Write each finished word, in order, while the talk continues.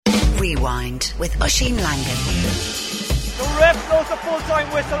Rewind with Oisín Langan. The ref blows the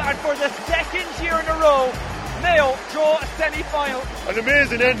full-time whistle, and for the second year in a row, Mayo draw a semi-final. An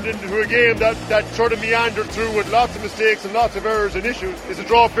amazing ending to a game that sort of meandered through with lots of mistakes and lots of errors and issues. Is a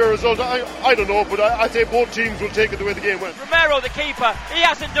draw fair result? I don't know, but I'd say both teams will take it the way the game went. Romero, the keeper, he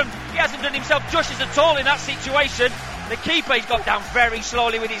hasn't done himself justice at all in that situation. The keeper, he's got down very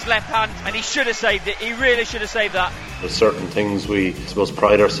slowly with his left hand, and he should have saved it. He really should have saved that. There's certain things we, suppose,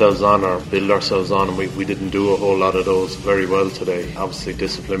 pride ourselves on or build ourselves on, and we didn't do a whole lot of those very well today. Obviously,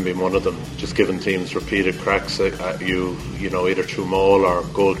 discipline being one of them. Just giving teams repeated cracks at you know, either through maul or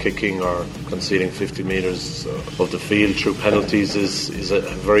goal kicking or conceding 50 metres of the field through penalties is a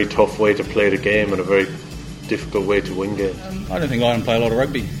very tough way to play the game and a very difficult way to win games. I don't think Ireland play a lot of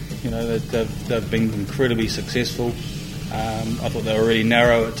rugby. You know, they've been incredibly successful. I thought they were really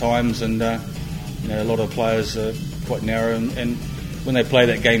narrow at times, and you know, a lot of players are quite narrow. And when they play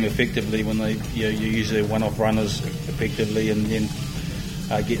that game effectively, when they you usually one-off runners effectively, and then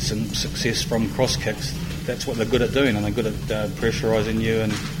get some success from cross kicks, that's what they're good at doing, and they're good at pressurising you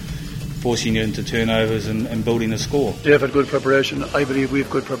and forcing you into turnovers and building a score. They've had good preparation. I believe we've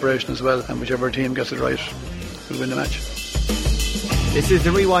good preparation as well, and whichever team gets it right will win the match. This is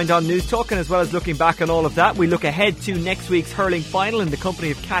the Rewind on News Talk, and as well as looking back on all of that, we look ahead to next week's hurling final in the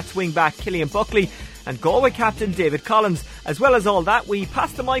company of Cats wing-back Killian Buckley and Galway captain David Collins. As well as all that, we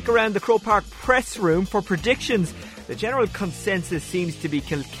pass the mic around the Croke Park press room for predictions. The general consensus seems to be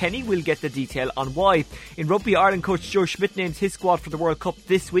Kilkenny. We'll get the detail on why. In rugby, Ireland coach Joe Schmidt names his squad for the World Cup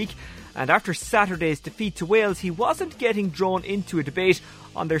this week. And after Saturday's defeat to Wales, he wasn't getting drawn into a debate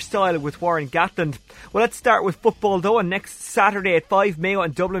on their style with Warren Gatland. Well, let's start with football though, and next Saturday at 5, Mayo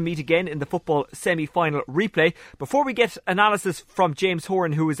and Dublin meet again in the football semi-final replay. Before we get analysis from James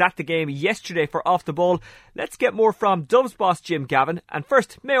Horan, who was at the game yesterday for Off the Ball, let's get more from Dubs boss Jim Gavin, and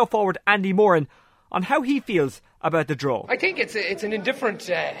first Mayo forward Andy Moran on how he feels about the draw. I think it's an indifferent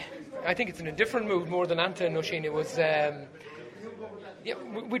mood more than Anta and Oisín. It was yeah,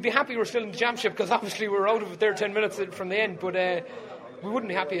 we'd be happy we're still in the championship, because obviously we're out of it there 10 minutes from the end, but we wouldn't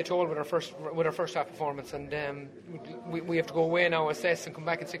be happy at all with our first half performance, and we have to go away now, assess, and come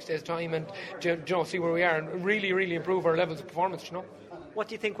back in 6 days' time and see where we are and really improve our levels of performance. You know. What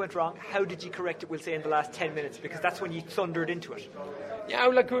do you think went wrong? How did you correct it, we'll say, in the last 10 minutes? Because that's when you thundered into it. Yeah,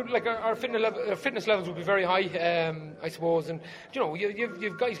 like our fitness levels would be very high, I suppose. And you know,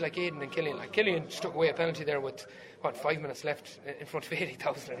 you've guys like Aidan and Killian. Like Killian stuck away a penalty there with 5 minutes left in front of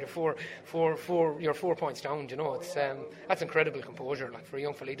 80,000, and you're 4 points down. You know, it's that's incredible composure. Like for a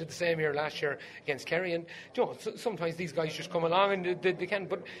young fella, he did the same here last year against Kerry. And you know, sometimes these guys just come along and they can,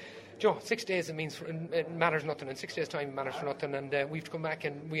 but. Joe, 6 days it matters nothing. In 6 days' time it matters for nothing, and we have to come back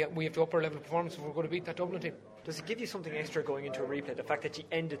and we have to upper level performance if we're going to beat that Dublin team. Does it give you something extra going into a replay? The fact that you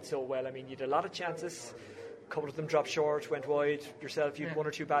ended so well. I mean, you had a lot of chances. A couple of them dropped short, went wide. Yourself, you had one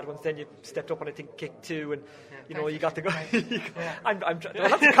or two bad ones. Then you stepped up and I think kicked two, and you know you got the goal. I'm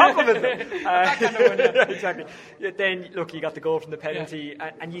that's a compliment. Exactly. Then look, you got the goal from the penalty,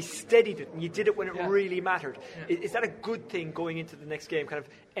 and you steadied it, and you did it when it really mattered. Is that a good thing going into the next game? Kind of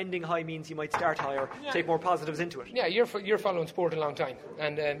ending high means you might start high or take more positives into it. Yeah, you're following sport a long time,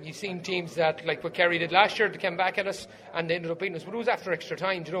 and you've seen teams that, like what Kerry did last year, they came back at us and they ended up beating us, but it was after extra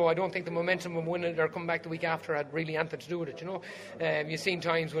time. You know, I don't think the momentum of winning or coming back the week after had really anything to do with it. You know, you've seen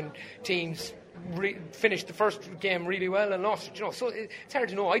times when teams finished the first game really well and lost it. You know, so it's hard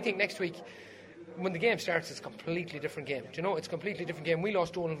to know. I think next week, when the game starts, it's a completely different game. Do you know, it's a completely different game. We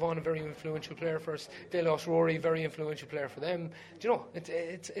lost Donald Vaughan, a very influential player for us. They lost Rory, very influential player for them. Do you know,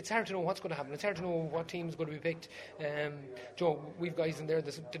 it's hard to know what's going to happen. It's hard to know what team's going to be picked. Joe, we've guys in there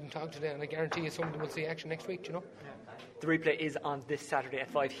that didn't talk today, and I guarantee you some of them will see action next week. Do you know. The replay is on this Saturday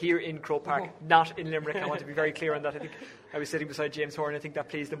at 5 here in Croke Park, not in Limerick. I want to be very clear on that. I think I was sitting beside James Horan. I think that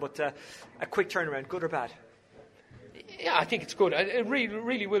pleased him. But a quick turnaround, good or bad? Yeah, I think it's good. It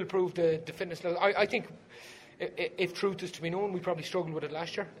really will prove the fitness level. I think if truth is to be known, we probably struggled with it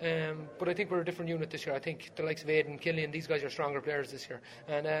last year. But I think we're a different unit this year. I think the likes of Aidan, Killian, these guys are stronger players this year.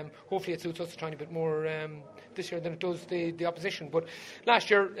 And hopefully it suits us a tiny bit more this year than it does the opposition. But last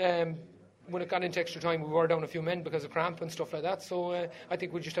year, when it got into extra time, we were down a few men because of cramp and stuff like that. So I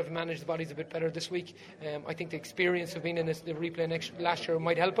think we just have to manage the bodies a bit better this week. I think the experience of being in the replay last year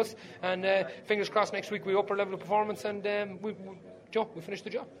might help us. And fingers crossed next week we upper level of performance and we finish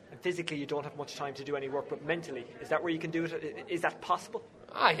the job. And physically you don't have much time to do any work, but mentally, is that where you can do it? Is that possible?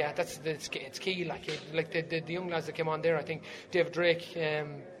 Yeah, it's key. Like the young lads that came on there, I think David Drake,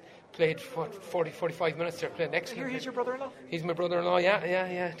 played 45 minutes there, playing excellent. Here, he's your brother-in-law? He's my brother-in-law,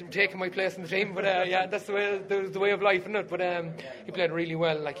 yeah. Taking my place in the team, but yeah, that's the way of life, isn't it? But he played really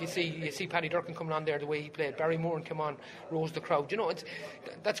well. Like you see Paddy Durkin coming on there, the way he played. Barry Moran came on, rose the crowd. You know,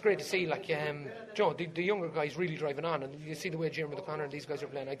 that's great to see. Like, you know, the younger guys really driving on, and you see the way Jeremy O'Connor and these guys are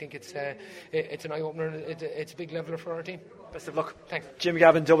playing. I think it's an eye-opener. It's a big leveler for our team. Best of luck. Thanks. Jim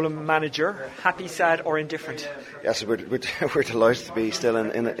Gavin, Dublin manager. Happy, sad, or indifferent? Yes, we're delighted to be still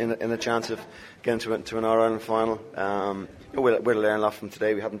in a chance of getting to an All-Ireland final. We'll learn a lot from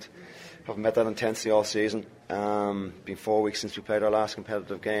today. We haven't met that intensity all season. Been 4 weeks since we played our last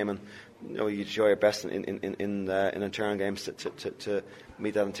competitive game, and you know, you try your best in internal games to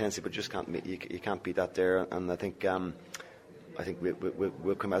meet that intensity, but just you can't beat that there. And I think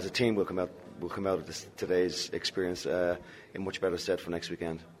we'll come as a team. We'll come out of today's experience in much better stead for next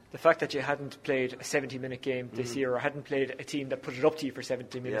weekend. The fact that you hadn't played a 70-minute game this year, or hadn't played a team that put it up to you for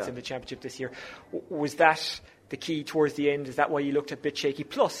 70 minutes in the championship this year, was that the key towards the end? Is that why you looked a bit shaky?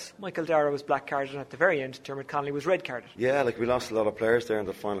 Plus, Michael Dara was black carded, and at the very end, Dermot Connolly was red carded. Yeah, like we lost a lot of players there in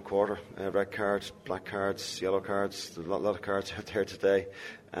the final quarter. Red cards, black cards, yellow cards. A lot of cards out there today.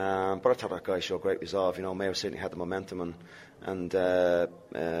 But I thought our guys showed great resolve. You know, Mayo certainly had the momentum and had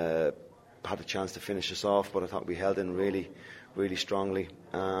a chance to finish us off, but I thought we held in really strongly,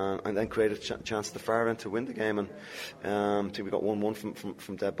 and then created a chance at the far end to win the game. And I think we got 1-1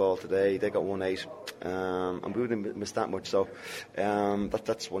 from dead ball today. They got 1-8, and we wouldn't miss that much. So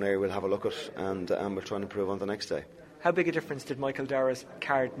that's one area we'll have a look at, and we'll try and improve on the next day. How big a difference did Michael Dara's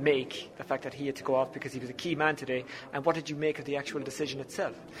card make, the fact that he had to go off because he was a key man today, and what did you make of the actual decision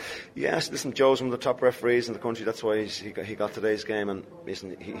itself? Yes, listen, Joe's one of the top referees in the country. That's why he got today's game, and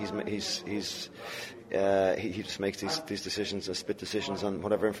listen, he just makes these decisions, split decisions on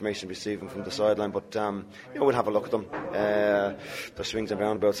whatever information we receive from the sideline. But we'll have a look at them. There's swings and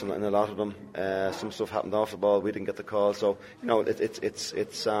roundabouts in a lot of them. Some stuff happened off the ball. We didn't get the call, so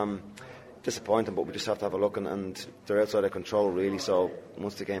it's disappointing, but we just have to have a look, and they're outside our control really. So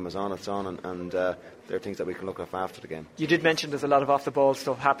once the game is on, it's on, and there are things that we can look at after the game. You did mention there's a lot of off the ball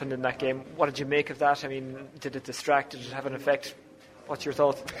stuff happened in that game. What did you make of that? I mean, did it distract? Did it have an effect? What's your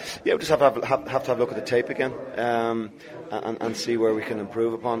thoughts? Yeah, we just have to have a look at the tape again, and see where we can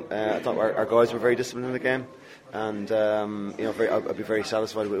improve upon. I thought our guys were very disciplined in the game, and I'd be very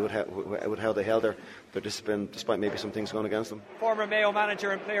satisfied with how they held their discipline, despite maybe some things going against them. Former Mayo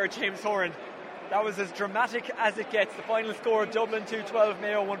manager and player James Horan. That was as dramatic as it gets. The final score: Dublin 2-12,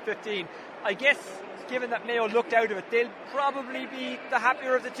 Mayo 1-15. I guess, given that Mayo looked out of it, they'll probably be the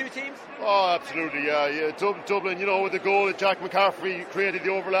happier of the two teams? Oh, absolutely, yeah. Dublin, with the goal that Jack McCaffrey created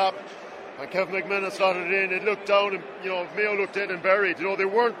the overlap, and Kevin McManus slotted it in. It looked down, and Mayo looked in and buried. They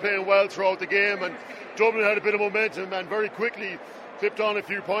weren't playing well throughout the game, and Dublin had a bit of momentum and very quickly clipped on a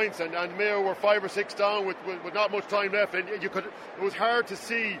few points, and Mayo were 5 or 6 down with not much time left, and it was hard to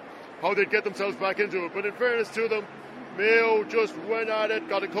see how they'd get themselves back into it. But in fairness to them, Mayo just went at it,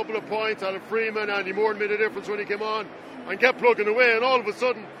 got a couple of points out of Freeman. Andy Moran made a difference when he came on and kept plugging away, and all of a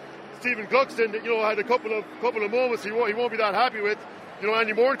sudden Stephen Cluxton had a couple of moments he won't be that happy with.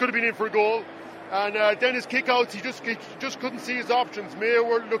 Andy Moran could have been in for a goal, and then his kick-outs, he just couldn't see his options. Mayo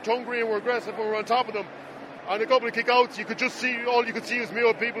looked hungry and were aggressive and were on top of them. And a couple of kick-outs, all you could see was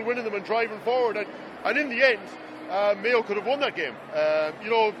Mayo people winning them and driving forward, and in the end Mayo could have won that game,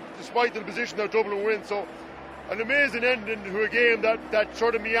 despite the position that Dublin were in. So an amazing ending to a game that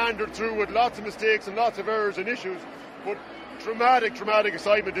sort of meandered through with lots of mistakes and lots of errors and issues, but dramatic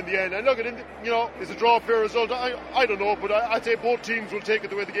excitement in the end. And look, is a draw a fair result? I don't know, but I'd say both teams will take it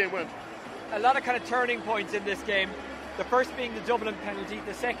the way the game went. A lot of kind of turning points in this game. The first being the Dublin penalty,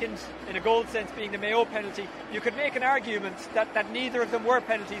 the second, in a goal sense, being the Mayo penalty. You could make an argument that neither of them were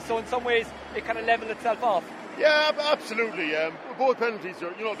penalties, so in some ways it kind of levelled itself off. Yeah, absolutely. Both penalties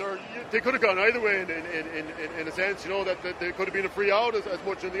are, they could have gone either way in a sense. That they could have been a free out as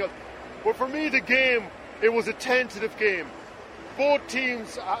much as the other. But for me, the game, it was a tentative game. Both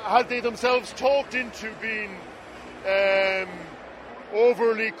teams had they themselves talked into being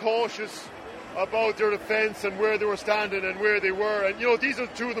overly cautious about their defence and where they were standing and where they were. And these are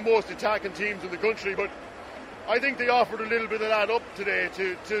two of the most attacking teams in the country. But I think they offered a little bit of that up today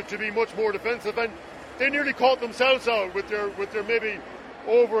to be much more defensive, and they nearly caught themselves out with their maybe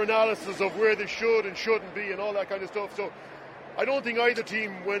over-analysis of where they should and shouldn't be and all that kind of stuff. So I don't think either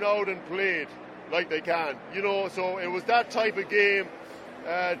team went out and played like they can, so it was that type of game.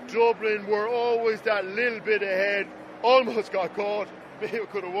 Dublin were always that little bit ahead, almost got caught. Mayo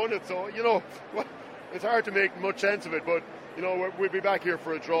could have won it, so it's hard to make much sense of it, but we'll be back here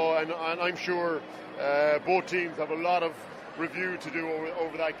for a draw, and I'm sure both teams have a lot of review to do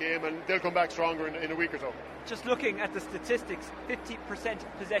over that game, and they'll come back stronger in a week or so. Just looking at the statistics, 50%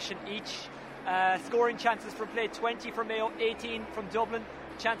 possession each, scoring chances from play 20 for Mayo, 18 from Dublin.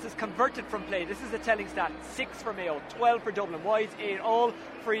 Chances converted from play, this is a telling stat, 6 for Mayo, 12 for Dublin, wides 8 all,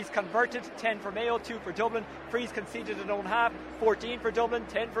 frees converted 10 for Mayo, 2 for Dublin, frees conceded in own half 14 for Dublin,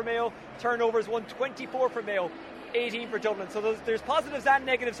 10 for Mayo, turnovers won 24 for Mayo, 18 for Dublin. So there's positives and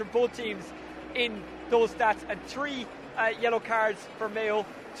negatives for both teams in those stats, and 3 yellow cards for Mayo,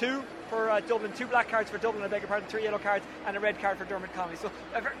 2 for Dublin, 2 black cards for Dublin, I beg your pardon, 3 yellow cards and a red card for Dermot Connolly. So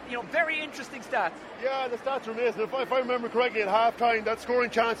very interesting stats. Yeah, the stats are amazing. If I remember correctly, at half time that scoring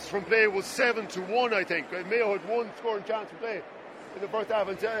chances from play was 7-1, I think. Mayo had 1 scoring chance from play in the first half,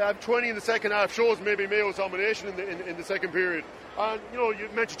 and 20 in the second half shows maybe Mayo's domination in the second period. And you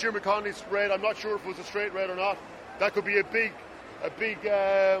mentioned Dermot Connolly's red. I'm not sure if it was a straight red or not. That could be a big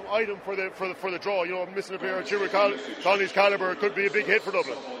item for the draw. Missing a player of Dermot Connolly's calibre could be a big hit for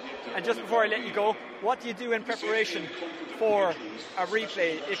Dublin. And just before I let you go, what do you do in preparation for a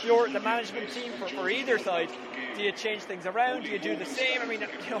replay? If you're the management team for either side, do you change things around? Do you do the same? I mean,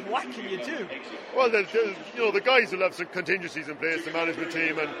 what can you do? Well, the guys will have some contingencies in place, the management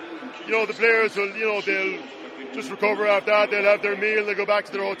team, and the players will, they'll just recover after that. They'll have their meal, they'll go back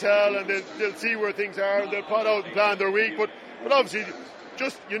to their hotel, and they'll see where things are, and they'll plot out and plan their week. But obviously,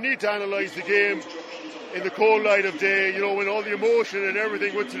 you need to analyse the game in the cold light of day, when all the emotion and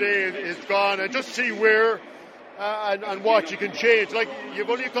everything with today is gone, and just see where and what you can change. Like, you've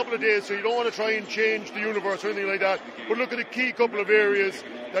only a couple of days, so you don't want to try and change the universe or anything like that, but look at the key couple of areas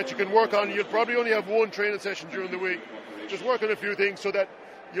that you can work on. You'll probably only have 1 training session during the week. Just work on a few things so that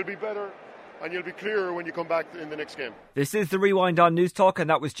you'll be better and you'll be clearer when you come back in the next game. This is the Rewind on News Talk, and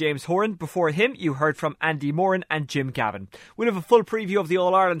that was James Horan. Before him, you heard from Andy Moran and Jim Gavin. We'll have a full preview of the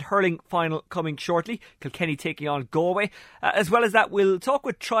All-Ireland hurling final coming shortly. Kilkenny taking on Galway. As well as that, we'll talk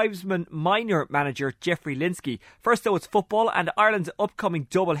with Tribesman minor manager Jeffrey Linsky. First, though, it's football and Ireland's upcoming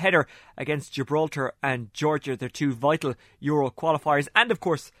double-header against Gibraltar and Georgia. They're 2 vital Euro qualifiers. And, of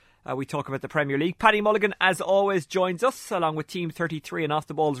course, we talk about the Premier League. Paddy Mulligan, as always, joins us, along with Team 33 and Off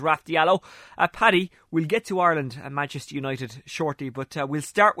the Ball's Raf Diallo. Paddy, we'll get to Ireland and Manchester United shortly, but we'll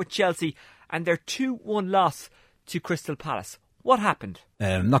start with Chelsea and their 2-1 loss to Crystal Palace. What happened?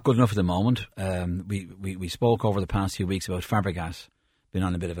 Not good enough at the moment. We spoke over the past few weeks about Fabregas being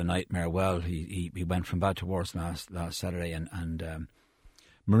on a bit of a nightmare. Well, he went from bad to worse last Saturday, and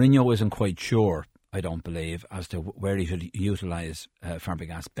Mourinho isn't quite sure, I don't believe, as to where he should utilise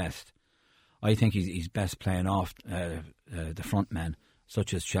Fabregas best. I think he's best playing off the front men,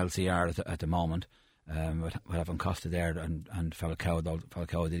 such as Chelsea are at the moment, with having Costa there and Falcao, though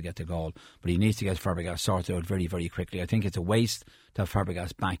Falcao did get the goal. But he needs to get Fabregas sorted out very, very quickly. I think it's a waste to have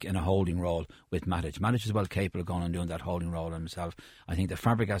Fabregas back in a holding role with Matic. Matic is well capable of going and doing that holding role himself. I think that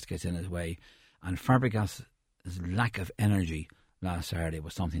Fabregas gets in his way, and Fabregas' lack of energy last Saturday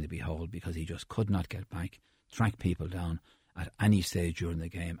was something to behold, because he just could not get back, track people down at any stage during the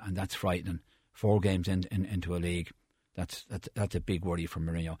game, and that's frightening. 4 games into a league, that's a big worry for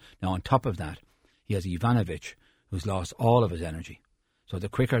Mourinho. Now, on top of that, he has Ivanovic, who's lost all of his energy. So the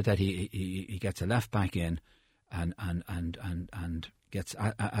quicker that he gets a left back in and gets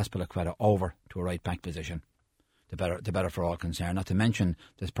Azpilicueta over to a right back position, the better for all concerned. Not to mention,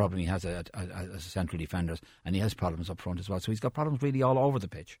 this problem he has as central defenders, and he has problems up front as well. So he's got problems really all over the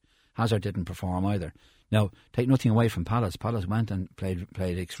pitch. Hazard didn't perform either. Now, take nothing away from Palace. Palace went and played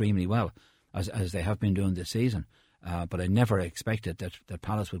extremely well, as they have been doing this season. But I never expected that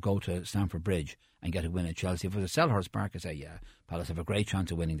Palace would go to Stamford Bridge and get a win at Chelsea. If it was at Selhurst Park, I'd say, yeah, Palace have a great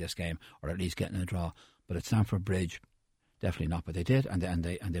chance of winning this game, or at least getting a draw. But at Stamford Bridge, definitely not. But they did, and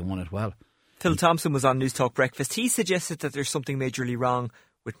they won it well. Phil Thompson was on News Talk Breakfast. He suggested that there's something majorly wrong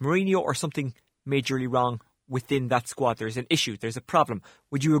with Mourinho, or something majorly wrong within that squad. There's an issue, there's a problem.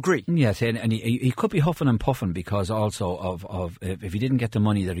 Would you agree? Yes, and he could be huffing and puffing because also of if he didn't get the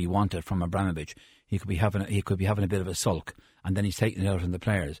money that he wanted from Abramovich, he could be having a bit of a sulk, and then he's taking it out on the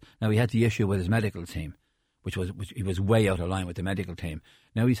players. Now, he had the issue with his medical team, which he was way out of line with the medical team.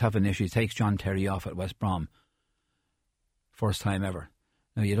 Now he's having issues. He takes John Terry off at West Brom, first time ever.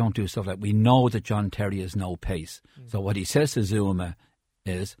 Now, you don't do stuff like, we know that John Terry has no pace. So what he says to Zuma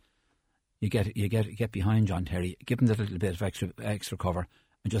is, you get behind John Terry, give him that little bit of extra cover,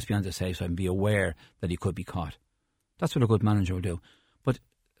 and just be on the safe side and be aware that he could be caught. That's what a good manager will do. But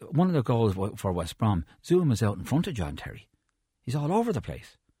one of the goals for West Brom, Zuma's out in front of John Terry. He's all over the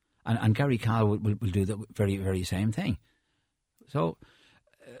place. And Gary Cahill will do the very, very same thing. So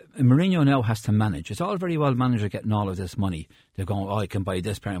Mourinho now has to manage. It's all very well manager getting all of this money. They're going, I can buy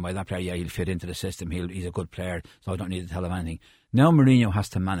this player and buy that player. Yeah, he'll fit into the system. He's a good player, so I don't need to tell him anything. Now Mourinho has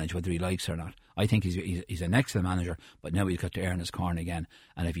to manage whether he likes it or not. I think he's an excellent manager, but now he's got to earn his corn again.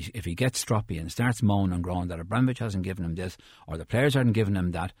 And if he gets stroppy and starts moaning and groaning that Abramovich hasn't given him this or the players aren't giving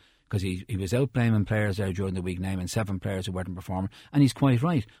him that, because he was out blaming players there during the week, naming 7 players who weren't performing, and he's quite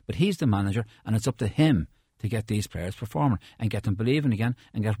right. But he's the manager, and it's up to him to get these players performing and get them believing again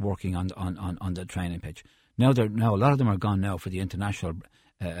and get working on the training pitch. Now a lot of them are gone now for the international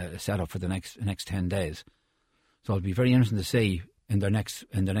setup for the next 10 days. So it'll be very interesting to see in their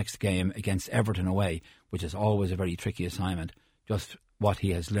next game against Everton away, which is always a very tricky assignment, just what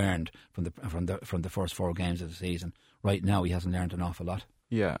he has learned from the first 4 games of the season. Right now he hasn't learned an awful lot.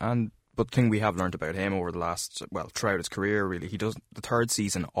 Yeah, but the thing we have learned about him over the last, throughout his career really, the third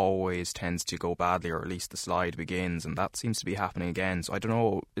season always tends to go badly, or at least the slide begins, and that seems to be happening again. So I don't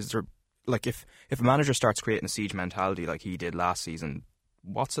know, is there, if a manager starts creating a siege mentality like he did last season,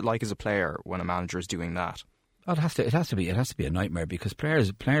 what's it like as a player when a manager is doing that? Well, it has to be a nightmare, because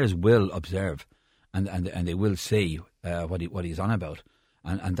players will observe and they will see what he's on about,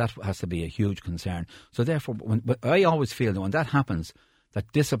 and that has to be a huge concern. So therefore, I always feel that when that happens, that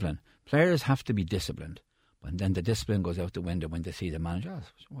discipline, players have to be disciplined, but then the discipline goes out the window when they see the manager.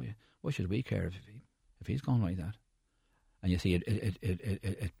 Why should we care if he's going like that? And you see,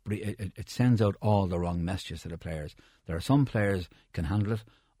 it sends out all the wrong messages to the players. There are some players can handle it.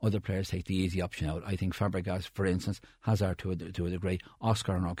 Other players take the easy option out. I think Fabregas, for instance, Hazard to a degree,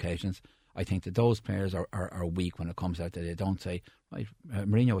 Oscar on occasions. I think that those players are weak when it comes out that they don't say, right,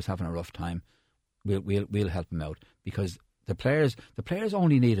 Mourinho was having a rough time, we'll help him out, because the players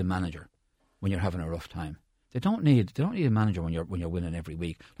only need a manager when you're having a rough time. They don't need a manager when you're winning every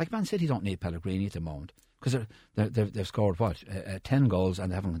week. Like Man City don't need Pellegrini at the moment, because they've scored 10 goals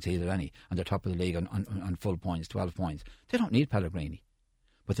and they haven't conceded any, and they're top of the league on full points, 12 points. They don't need Pellegrini.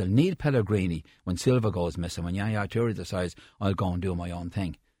 But they'll need Pellegrini when Silva goes missing, when Yaya Toure decides, I'll go and do my own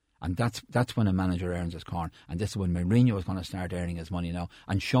thing. And that's when a manager earns his corn. And this is when Mourinho is going to start earning his money now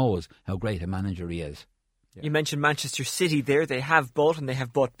and shows how great a manager he is. Yeah. You mentioned Manchester City there. They have bought, and they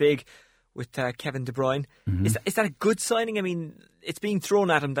have bought big with Kevin De Bruyne. Mm-hmm. Is that a good signing? I mean, it's being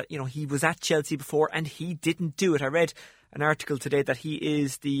thrown at him that, he was at Chelsea before and he didn't do it. I read an article today that he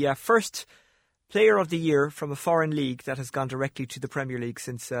is the first Player of the Year from a foreign league that has gone directly to the Premier League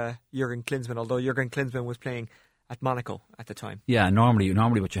since Jurgen Klinsmann, although Jurgen Klinsmann was playing at Monaco at the time. Yeah, normally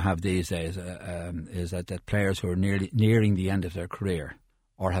what you have these days is that players who are nearing the end of their career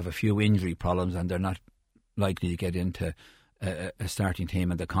or have a few injury problems and they're not likely to get into a starting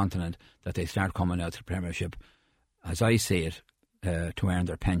team in the continent, that they start coming out to the Premiership, as I see it, to earn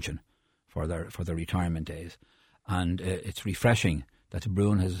their pension for their retirement days. And it's refreshing that De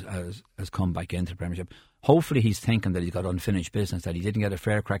Bruyne has come back into the Premiership. Hopefully he's thinking that he's got unfinished business, that he didn't get a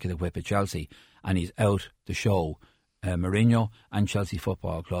fair crack at the whip at Chelsea, and he's out to show Mourinho and Chelsea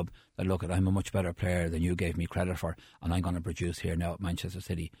Football Club that, look, I'm a much better player than you gave me credit for, and I'm going to produce here now at Manchester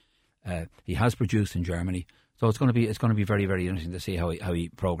City. He has produced in Germany, so it's going to be very, very interesting to see how he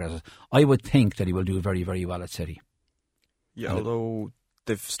progresses. I would think that he will do very, very well at City. Yeah, although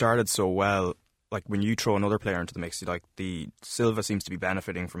they've started so well, like when you throw another player into the mix, like the Silva seems to be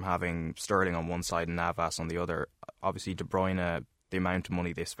benefiting from having Sterling on one side and Navas on the other. Obviously, De Bruyne, the amount of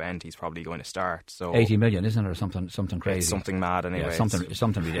money they spend, he's probably going to start. So 80 million, isn't it, or something crazy? It's something mad anyway. Yeah,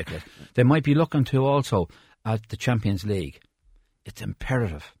 something ridiculous. They might be looking to also at the Champions League. It's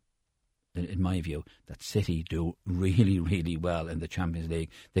imperative, in my view, that City do really, really well in the Champions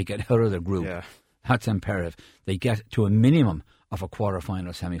League. They get out of the group. Yeah. That's imperative. They get to a minimum of a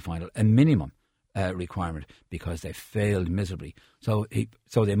quarter-final, semi-final, a minimum requirement, because they failed miserably. So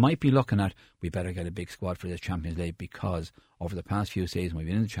they might be looking at, we better get a big squad for this Champions League, because over the past few seasons we've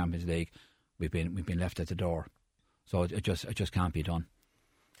been in the Champions League, we've been left at the door. So it just can't be done.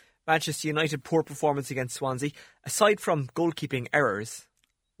 Manchester United, poor performance against Swansea. Aside from goalkeeping errors,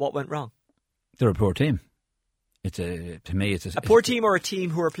 what went wrong? They're a poor team. It's a poor team, or a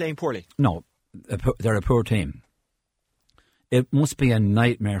team who are playing poorly? No, they're a poor team. It must be a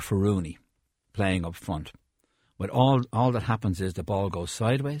nightmare for Rooney playing up front. But all that happens is the ball goes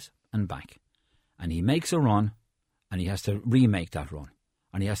sideways and back, and he makes a run, and he has to remake that run,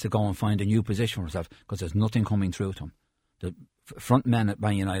 and he has to go and find a new position for himself, because there's nothing coming through to him. The front men at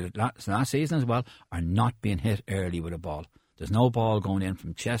Man United last season as well are not being hit early with a ball. There's no ball going in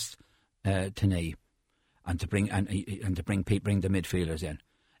from chest to knee, and to bring the midfielders in.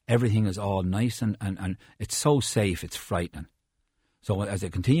 Everything is all nice and it's so safe, it's frightening. So as they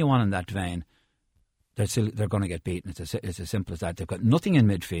continue on in that vein, they're going to get beaten. It's as simple as that. They've got nothing in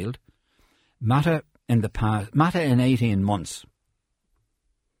midfield. Mata in 18 months.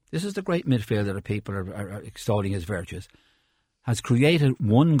 This is the great midfielder that people are extolling his virtues. Has created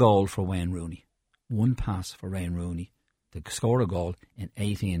one goal for Wayne Rooney. One pass for Wayne Rooney to score a goal in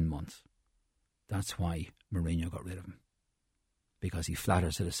 18 months. That's why Mourinho got rid of him. Because he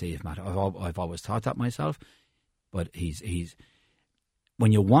flatters to the sea of Mata. I've always thought that myself. But he's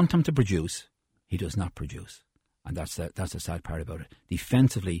when you want him to produce, he does not produce. And that's the sad part about it.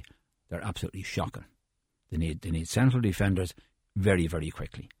 Defensively, they're absolutely shocking. They need central defenders very, very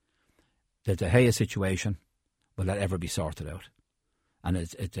quickly. The De Gea situation, will that ever be sorted out? And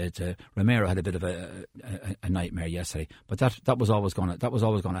Romero had a bit of a nightmare yesterday, but that was always going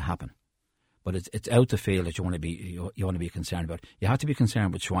to happen. But it's out the field that you want to be concerned about. You have to be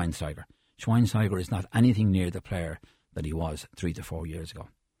concerned with Schweinsteiger. Schweinsteiger is not anything near the player that he was 3 to 4 years ago.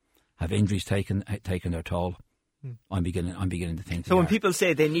 Have injuries taken their toll? I'm beginning to think. So when people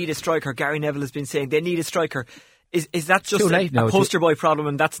say they need a striker, Gary Neville has been saying they need a striker. Is that just a poster boy problem,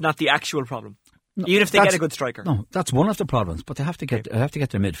 and that's not the actual problem? No, even if they get a good striker. No, that's one of the problems. But they have to get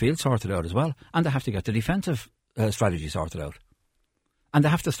their midfield sorted out as well, and they have to get the defensive strategy sorted out, and they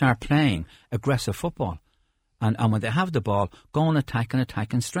have to start playing aggressive football. And when they have the ball, go and attack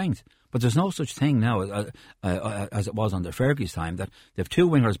in strength. But there's no such thing now as it was under Fergie's time, that they have two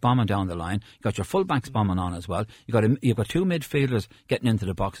wingers bombing down the line. You've got your full-backs bombing on as well. You've got two midfielders getting into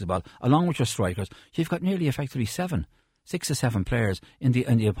the box as well, along with your strikers. You've got nearly effectively 6 or 7 players in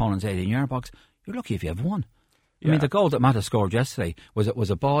the opponent's 18-yard box. You're lucky if you have one. Yeah. I mean, the goal that Mata scored yesterday was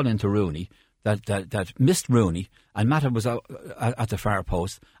a ball into Rooney that missed Rooney, and Mata was at the far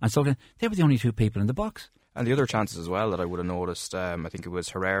post, and so they were the only two people in the box. And the other chances as well that I would have noticed, I think it was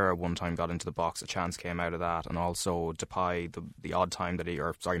Herrera one time got into the box, a chance came out of that, and also Depay, the odd time that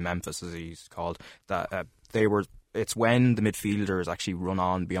Memphis as he's called, that it's when the midfielders actually run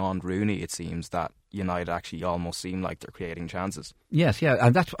on beyond Rooney, it seems, that United actually almost seem like they're creating chances. Yes, yeah,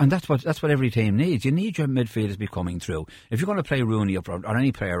 and that's what every team needs. You need your midfielders to be coming through. If you're going to play Rooney up front, or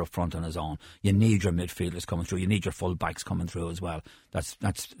any player up front on his own, you need your midfielders coming through. You need your full backs coming through as well. That's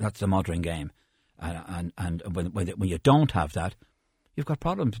the modern game. And when you don't have that, you've got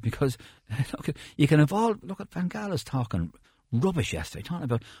problems, because you can evolve. Look at Van Gaal's talking rubbish yesterday, talking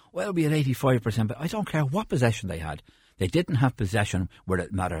about, well, we had 85%, but I don't care what possession they had. They didn't have possession where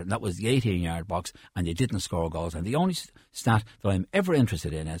it mattered, and that was the 18-yard box, and they didn't score goals. And the only stat that I'm ever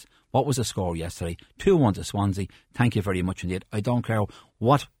interested in is, what was the score yesterday? 2-1 to Swansea. Thank you very much indeed. I don't care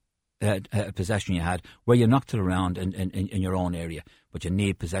what possession you had, where you knocked it around in your own area, but you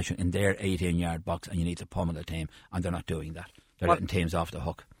need possession in their 18-yard box, and you need to pummel the team, and they're not doing that. They're letting teams off the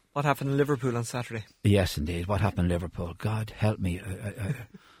hook. What happened in Liverpool on Saturday? Yes, indeed. What happened in Liverpool? God help me.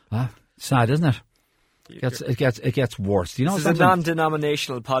 Sad, isn't it? It gets worse. You know, this is a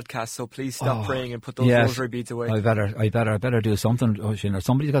non-denominational podcast, so please stop praying and put those rosary beads away. I better do something.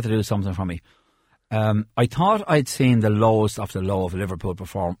 Somebody's got to do something for me. I thought I'd seen the lowest of the low of Liverpool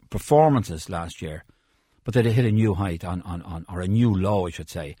performances last year, but they hit a new height or a new low, I should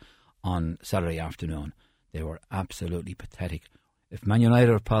say, on Saturday afternoon. They were absolutely pathetic. If Man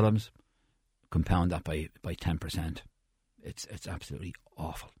United have problems, compound that by 10%. It's absolutely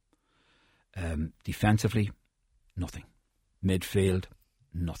awful. Defensively, nothing. Midfield,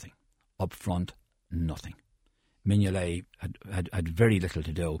 nothing. Up front, nothing. Mignolet had very little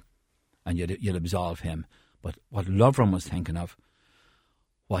to do, and you'd absolve him. But what Lovren was thinking of,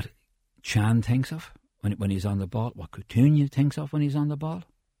 what Chan thinks of when he's on the ball, what Coutinho thinks of when he's on the ball,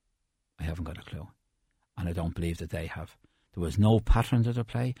 I haven't got a clue. And I don't believe that they have. There was no pattern to their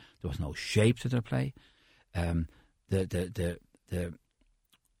play. There was no shape to their play. The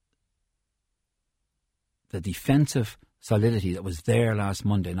defensive solidity that was there last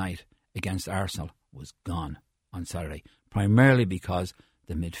Monday night against Arsenal was gone on Saturday, primarily because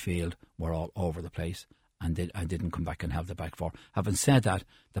the midfield were all over the place and didn't come back and have the back four. Having said that,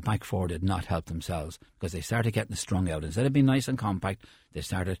 the back four did not help themselves, because they started getting strung out. Instead of being nice and compact, they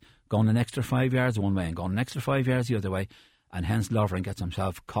started going an extra 5 yards one way and going an extra 5 yards the other way, and hence Lovren gets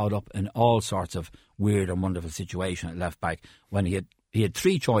himself caught up in all sorts of weird and wonderful situations at left back when he had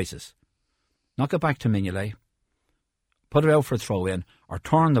 3 choices: knock it back to Mignolet, put it out for a throw in, or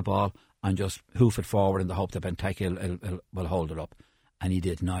turn the ball and just hoof it forward in the hope that Benteke will hold it up. And he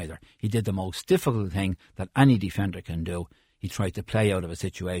did neither. He did the most difficult thing that any defender can do. He tried to play out of a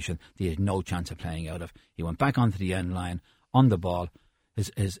situation that he had no chance of playing out of. He went back onto the end line on the ball.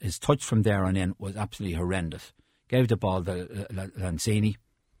 His touch from there on in was absolutely horrendous. Gave the ball to Lanzini.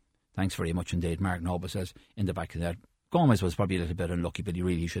 Thanks very much indeed, Mark Noble says, in the back of the net. Gomez was probably a little bit unlucky, but he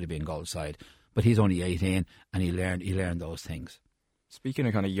really should have been goal side. but he's only 18 and he learned those things. Speaking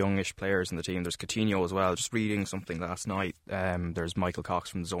of kind of youngish players in the team, there's Coutinho as well. Just reading something last night, there's Michael Cox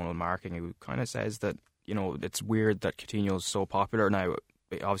from Zonal Marking who kind of says that, you know, it's weird that Coutinho's so popular now.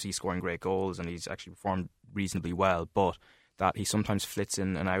 Obviously he's scoring great goals and he's actually performed reasonably well, but that he sometimes flits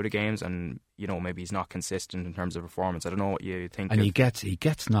in and out of games, and, you know, maybe he's not consistent in terms of performance. I don't know what you think. And he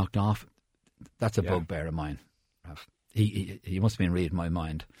gets knocked off. That's a bugbear of mine. He must have been reading my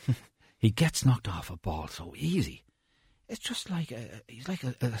mind. He gets knocked off a ball so easy. It's just like he's like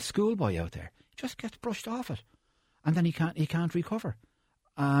a schoolboy out there. He just gets brushed off it, and then he can't recover.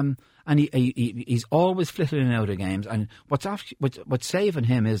 And he's always flitting in and out of games. And what's saving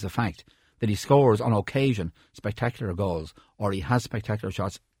him is the fact that he scores on occasion spectacular goals, or he has spectacular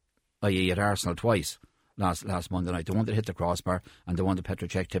shots, i.e. at Arsenal twice last Monday night. The one that hit the crossbar and the one that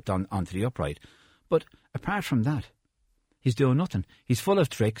Petrocek tipped onto the upright. But apart from that, he's doing nothing. He's full of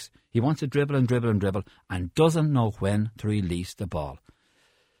tricks. He wants to dribble and doesn't know when to release the ball.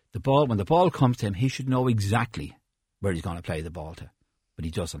 When the ball comes to him, he should know exactly where he's going to play the ball to. But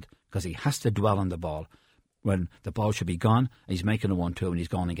he doesn't, because he has to dwell on the ball. When the ball should be gone, and he's making a 1-2 and he's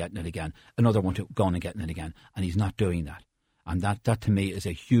going and getting it again. Another 1-2, going and getting it again. And he's not doing that. And that to me is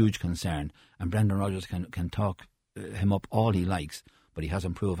a huge concern. And Brendan Rodgers can talk him up all he likes, but he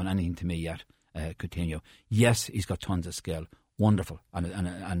hasn't proven anything to me yet, Coutinho. Yes, he's got tons of skill. Wonderful.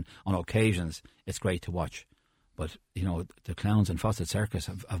 And on occasions, it's great to watch. But, you know, the clowns in Fawcett Circus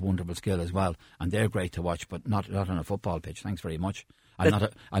have wonderful skill as well. And they're great to watch, but not on a football pitch. Thanks very much.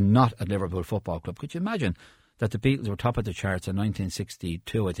 And not at Liverpool Football Club. Could you imagine that the Beatles were top of the charts in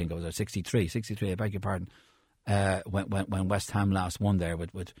 1962, I think it was, or 63, I beg your pardon, when West Ham last won there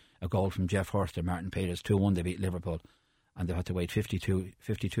with a goal from Jeff Hurst and Martin Peters, 2-1, they beat Liverpool. And they've had to wait 52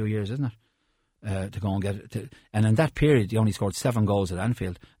 years, isn't it, to go and get it. And in that period, they only scored 7 goals at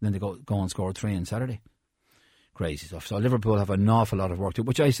Anfield, and then they go and scored 3 on Saturday. Crazy stuff. So Liverpool have an awful lot of work to do,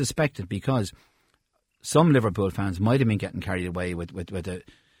 which I suspected, because some Liverpool fans might have been getting carried away with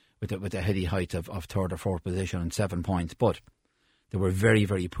a heady height of third or fourth position and 7 points, but they were very,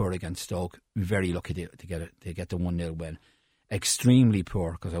 very poor against Stoke. Very lucky to get the 1-0 win. Extremely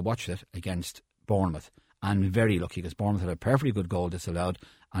poor, because I watched it, against Bournemouth, and very lucky because Bournemouth had a perfectly good goal disallowed,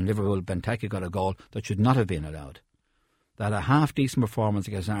 and Liverpool, Benteke got a goal that should not have been allowed. They had a half decent performance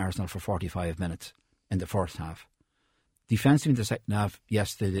against Arsenal for 45 minutes in the first half. Defensively in the second half,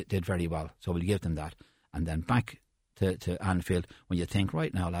 yes, they did very well, so we'll give them that. And then back to Anfield, when you think,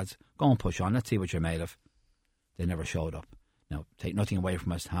 right now, lads, go and push on, let's see what you're made of. They never showed up. Now, take nothing away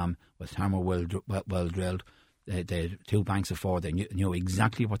from West Ham. West Ham were well drilled. They had 2 banks of 4. They knew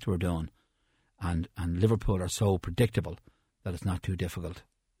exactly what they were doing. And Liverpool are so predictable that it's not too difficult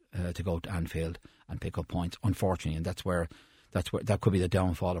to go to Anfield and pick up points, unfortunately. And that's where that could be the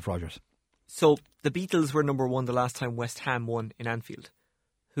downfall of Rodgers. So the Beatles were number 1 the last time West Ham won in Anfield.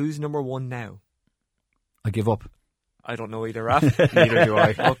 Who's number 1 now? I give up. I don't know either, Raf. Neither do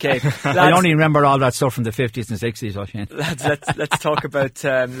I. Okay, lads, I only remember all that stuff from the 50s and 60s. Oisin. Lads, let's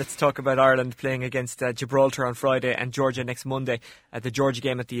talk about Ireland playing against Gibraltar on Friday and Georgia next Monday. The Georgia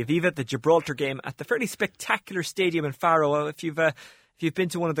game at the Aviva, the Gibraltar game at the fairly spectacular stadium in Faro. If you've been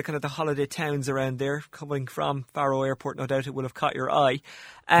to one of the kind of the holiday towns around there, coming from Faro Airport, no doubt it will have caught your eye.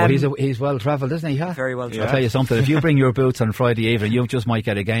 Well, he's well travelled, isn't he? Huh? Very well travelled. I'll tell you something. If you bring your boots on Friday evening, you just might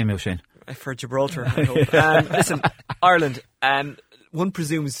get a game, Oisin. For Gibraltar, I hope. Listen, Ireland, one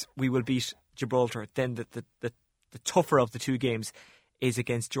presumes we will beat Gibraltar. Then the tougher of the 2 games is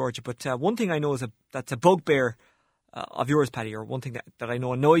against Georgia. But one thing I know is that's a bugbear of yours, Paddy, or one thing that I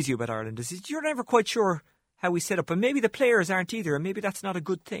know annoys you about Ireland is you're never quite sure how we set up, and maybe the players aren't either, and maybe that's not a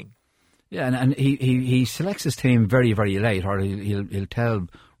good thing. Yeah, and he selects his team very, very late, or he'll tell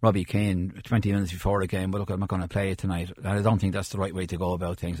Robbie Keane 20 minutes before the game, but look, I'm not going to play it tonight. And I don't think that's the right way to go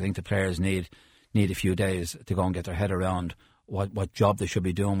about things. I think the players need a few days to go and get their head around what job they should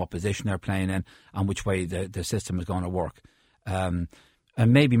be doing, what position they're playing in, and which way the system is going to work. And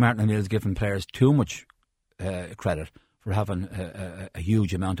maybe Martin O'Neill's given players too much credit for having a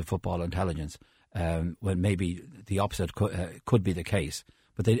huge amount of football intelligence, when maybe the opposite could be the case.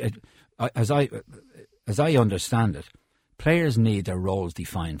 But as I understand it, players need their roles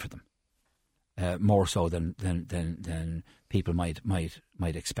defined for them, more so than people might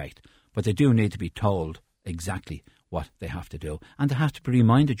expect. But they do need to be told exactly what they have to do, and they have to be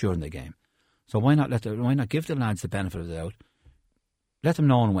reminded during the game. So why not give the lads the benefit of the doubt? Let them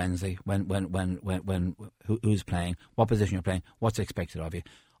know on Wednesday when who's playing, what position you're playing, what's expected of you.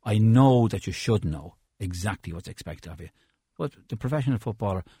 I know that you should know exactly what's expected of you, but the professional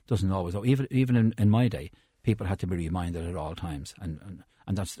footballer doesn't always know. Even in my day, people had to be reminded at all times, and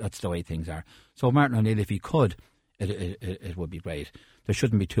that's the way things are. So Martin O'Neill, if he could, it would be great. There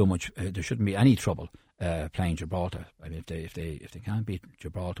shouldn't be too much. There shouldn't be any trouble playing Gibraltar. I mean, if they can't beat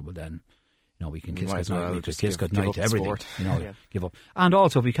Gibraltar, well then, we can kiss goodnight. We kiss goodnight to everything. Give up. And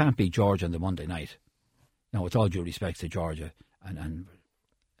also, if we can't beat Georgia on the Monday night, it's all due respect to Georgia, and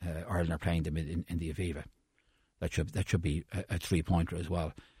Ireland are playing them in the Aviva. That should be a 3-pointer as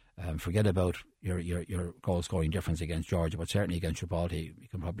well. Forget about your goal scoring difference against Georgia, but certainly against Gibraltar, you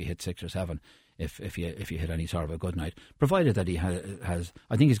can probably hit 6 or 7 if you hit any sort of a good night. Provided that he has,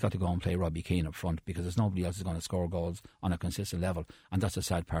 I think he's got to go and play Robbie Keane up front, because there's nobody else is going to score goals on a consistent level, and that's the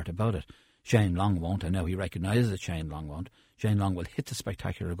sad part about it. Shane Long won't, and now he recognises that Shane Long won't. Shane Long will hit the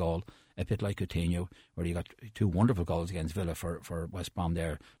spectacular goal, a bit like Coutinho, where he got 2 wonderful goals against Villa for West Brom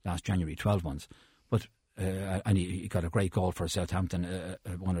there last January, 12 ones. But and he got a great goal for Southampton,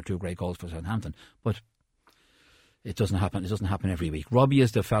 1 or 2 great goals for Southampton. But it doesn't happen. It doesn't happen every week. Robbie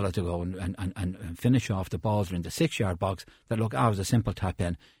is the fella to go and finish off. The balls are in the 6-yard box. That it was a simple tap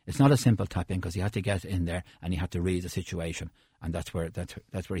in. It's not a simple tap in, because he had to get in there and he had to read the situation, and that's where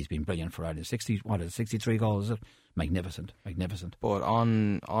he's been brilliant for Ireland. 63 goals? Is it? Magnificent. But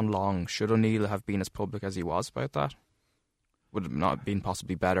on Long, should O'Neill have been as public as he was about that? Would it not have been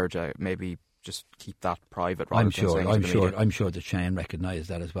possibly better to maybe just keep that private? I'm sure that Shane recognised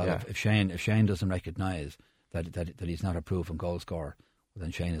that as well. Yeah. If Shane doesn't recognise that he's not a proven goal scorer, well,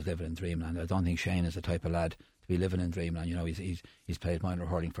 then Shane is living in dreamland. I don't think Shane is the type of lad to be living in dreamland. He's played minor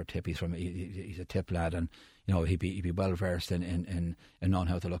hurling for Tip. He's a Tip lad, and he'd be well versed in knowing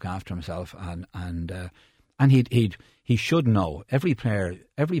how to look after himself, and he should know. Every player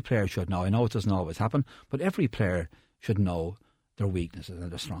should know. I know it doesn't always happen, but every player should know their weaknesses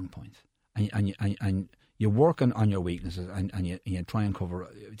and their strong points. And you're working on your weaknesses, and you try and cover.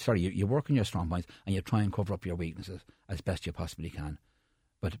 You work on your strong points, and you try and cover up your weaknesses as best you possibly can.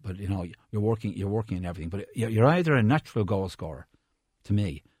 But you're working on everything. But you're either a natural goal scorer, to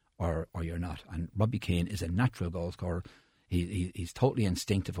me, or you're not. And Robbie Keane is a natural goal scorer. He's totally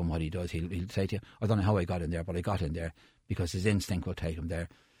instinctive in what he does. He'll say to you, "I don't know how I got in there, but I got in there," because his instinct will take him there.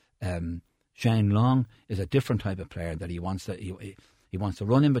 Shane Long is a different type of player, that he wants to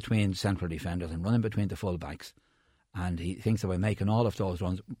run in between central defenders and run in between the full backs, and he thinks that by making all of those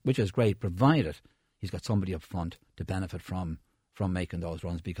runs, which is great, provided he's got somebody up front to benefit from making those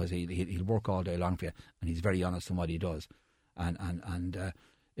runs, because he'll work all day long for you, and he's very honest in what he does, and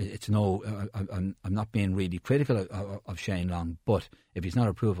it's I'm not being really critical of Shane Long, but if he's not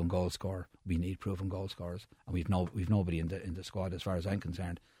a proven goal scorer, we need proven goal scorers, and we've nobody in the squad, as far as I'm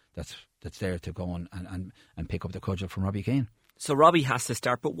concerned, that's there to go and pick up the cudgel from Robbie Keane. So Robbie has to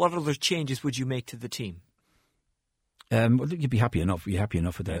start, but what other changes would you make to the team? Well, you'd be happy enough. You're happy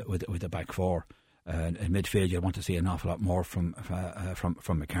enough with the back four. In midfield, you'd want to see an awful lot more from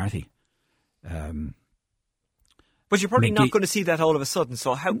McCarthy. But you're probably not going to see that all of a sudden.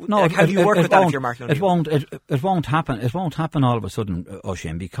 So how do you work with that if you're Martin O'Neill? It won't happen. It won't happen all of a sudden,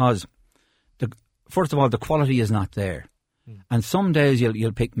 Oisin, because first of all, the quality is not there. And some days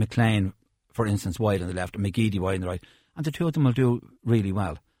you'll pick McLean, for instance, wide on the left, and McGeady wide on the right, and the two of them will do really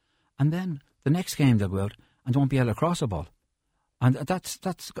well. And then the next game they'll go out and won't be able to cross a ball, and that's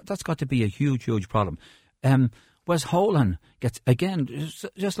got to be a huge problem. Wes Horan gets, again,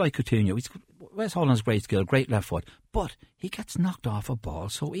 just like Coutinho, Wes Horan's great skill, great left foot, but he gets knocked off a ball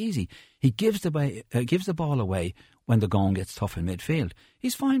so easy. He gives the ball away when the going gets tough in midfield.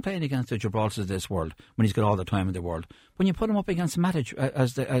 He's fine playing against the Gibraltars of this world when he's got all the time in the world. When you put him up against Matic,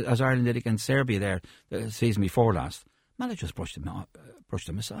 as Ireland did against Serbia there the season before last, Matic just brushed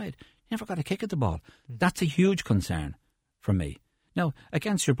him aside. He never got a kick at the ball. That's a huge concern for me. Now,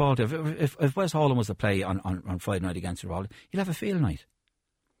 against Gibraltar, if Wes Horan was to play on Friday night against Gibraltar, he'll have a field night.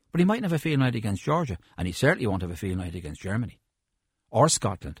 But he mightn't have a field night against Georgia, and he certainly won't have a field night against Germany. Or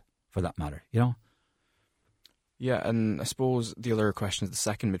Scotland, for that matter, Yeah, and I suppose the other question is the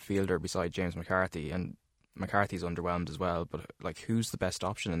second midfielder beside James McCarthy, and McCarthy's underwhelmed as well, but who's the best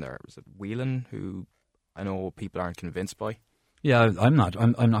option in there? Is it Whelan, who I know people aren't convinced by? Yeah, I'm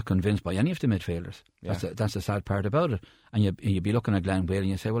not convinced by any of the midfielders. Yeah. That's the sad part about it. And you'd be looking at Glenn Whelan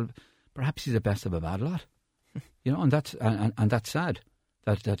and you say, well, perhaps he's the best of a bad lot. And that's sad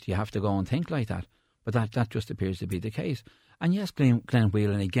that you have to go and think like that. But that just appears to be the case. And yes, Glenn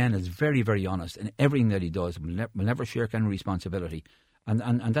Whelan again is very, very honest in everything that he does. Will never shirk any responsibility.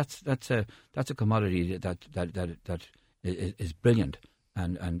 And that's a commodity that is brilliant.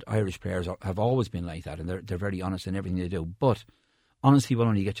 And Irish players have always been like that, and they're very honest in everything they do. But honesty will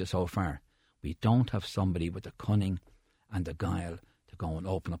only get you so far. We don't have somebody with the cunning and the guile to going,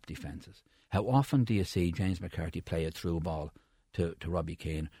 open up defences. How often do you see James McCarthy play a through ball to Robbie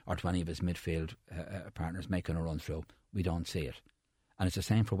Keane or to any of his midfield partners making a run through? We don't see it. And it's the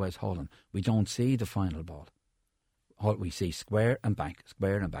same for Wes Horan. We don't see the final ball. All we see square and back.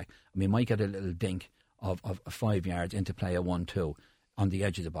 And we might get a little dink of 5 yards into play a 1-2 on the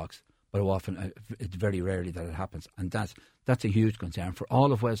edge of the box, but often it's very rarely that it happens, and that's a huge concern for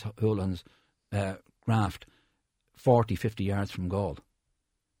all of Wes Horan's graft. 40-50 yards from goal,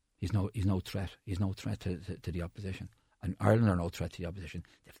 he's no threat. He's no threat to the opposition, and Ireland are no threat to the opposition.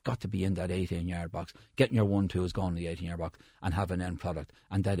 They've got to be in that 18-yard box, getting your 1-2s going in the 18-yard box, and have an end product,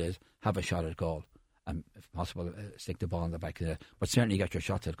 and that is have a shot at goal. And if possible, stick the ball in the back of the net. But certainly get your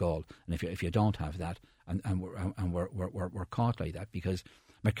shots at goal. And if you don't have that, and we're caught like that because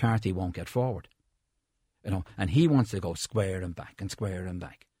McCarthy won't get forward, and he wants to go square and back.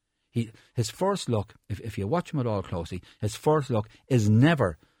 His first look, if you watch him at all closely, his first look is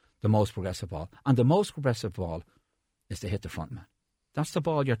never the most progressive ball, and the most progressive ball is to hit the front man. That's the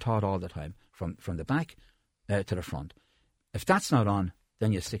ball you're taught all the time, from the back to the front. If that's not on,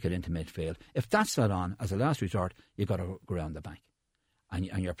 then you stick it into midfield. If that's not on, as a last resort, you've got to go around the back. And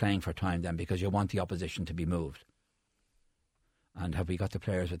you're playing for time then because you want the opposition to be moved. And have we got the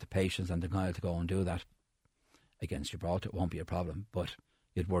players with the patience and the guile to go and do that against Gibraltar? It won't be a problem, but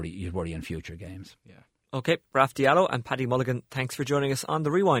you'd worry in future games. Yeah. OK, Raf Diallo and Paddy Mulligan, thanks for joining us on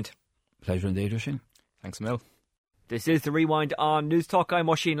The Rewind. Pleasure indeed, Oisín. Thanks a mil. This is The Rewind on News Talk. I'm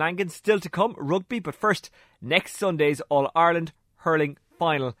Oisín Langan. Still to come, rugby, but first, next Sunday's All-Ireland hurling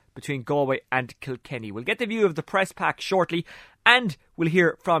final between Galway and Kilkenny. We'll get the view of the press pack shortly, and we'll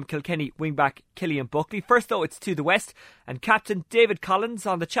hear from Kilkenny wingback Cillian Buckley. First though, it's to the west, and captain David Collins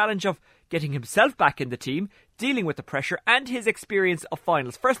on the challenge of getting himself back in the team, dealing with the pressure and his experience of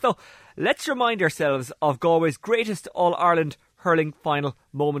finals. First though, let's remind ourselves of Galway's greatest All-Ireland hurling final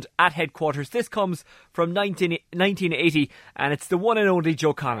moment at headquarters. This comes from 1980, and it's the one and only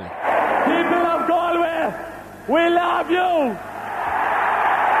Joe Connolly. People of Galway, we love you!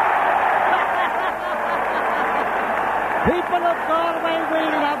 People of Galway, we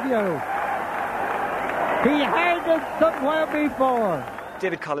love you. He heard it somewhere before.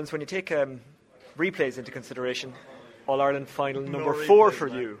 David Collins, when you take replays into consideration, All-Ireland final number 4 for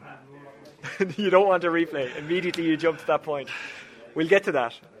you. You don't want a replay. Immediately you jump to that point. We'll get to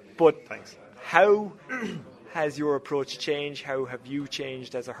that. But thanks. How has your approach changed? How have you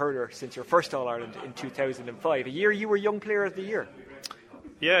changed as a hurler since your first All-Ireland in 2005? A year you were Young Player of the Year.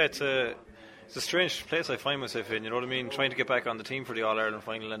 Yeah, it's a strange place I find myself in, you know what I mean? Trying to get back on the team for the All-Ireland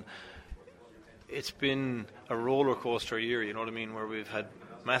final, and it's been a roller coaster year, you know what I mean, where we've had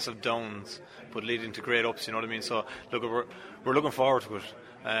massive downs but leading to great ups, you know what I mean? So look, we're looking forward to it.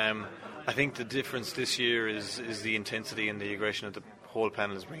 I think the difference this year is the intensity and the aggression that the whole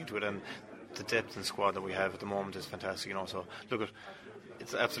panel is bringing to it, and the depth and squad that we have at the moment is fantastic, you know. So look,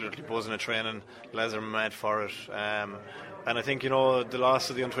 it's absolutely buzzing at training. Lads are mad for it, and I think, you know, the loss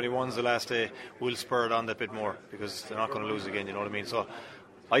of the under-21s the last day will spur it on that bit more because they're not going to lose again, you know what I mean? So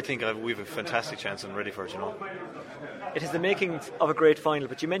I think we've a fantastic chance and ready for it, you know. It has the makings of a great final,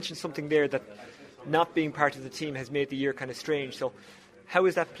 but you mentioned something there that not being part of the team has made the year kind of strange. So how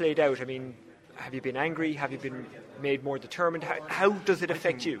has that played out? I mean, have you been angry? Have you been made more determined? How does it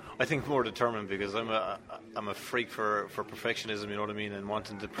affect you? I think more determined because I'm a freak for perfectionism, you know what I mean, and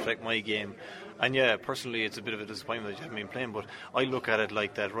wanting to perfect my game. And yeah, personally, it's a bit of a disappointment that you haven't been playing, but I look at it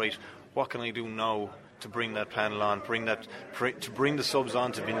like that, right, what can I do now to bring that panel on, to bring the subs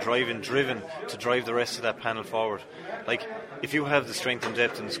on, to be driven to drive the rest of that panel forward. Like, if you have the strength and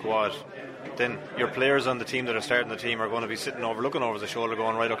depth in the squad, then your players on the team that are starting the team are going to be sitting over, looking over the shoulder,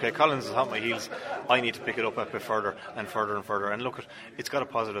 going, right, okay, Collins is on my heels, I need to pick it up a bit further and further and further. And look, it's got a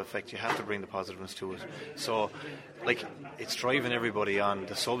positive effect. You have to bring the positiveness to it. So, like, it's driving everybody on.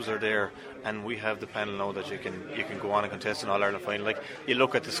 The subs are there, and we have the panel now that you can go on and contest an All-Ireland final. Like, you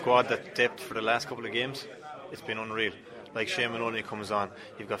look at the squad, that depth for the last couple of games, it's been unreal. Like, Shane Maloney comes on,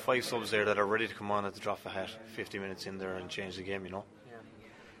 you've got 5 subs there that are ready to come on at the drop of a hat, 50 minutes in there and change the game, you know.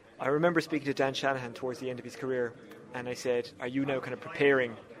 I remember speaking to Dan Shanahan towards the end of his career, and I said, are you now kind of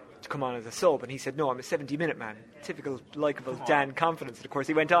preparing to come on as a sub? And he said, no, I'm a 70-minute man. Typical, likeable Dan confidence. And of course,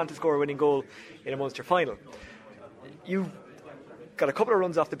 he went on to score a winning goal in a Munster final. You got a couple of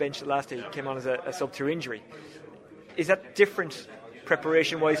runs off the bench the last day, came on as a sub through injury. Is that different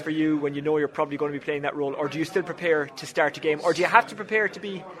preparation-wise for you when you know you're probably going to be playing that role, or do you still prepare to start a game, or do you have to prepare to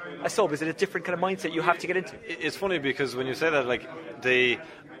be a sub? Is it a different kind of mindset you have to get into? It's funny because when you say that, like,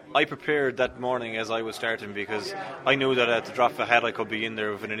 I prepared that morning as I was starting because I knew that at the drop of a hat I could be in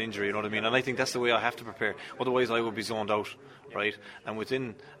there with an injury, you know what I mean? And I think that's the way I have to prepare. Otherwise I would be zoned out, right? And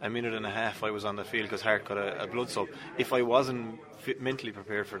within a minute and a half I was on the field because Hart got a blood sub. If I wasn't mentally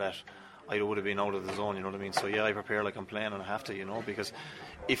prepared for that, I would have been out of the zone, you know what I mean? So yeah, I prepare like I'm playing and I have to, you know, because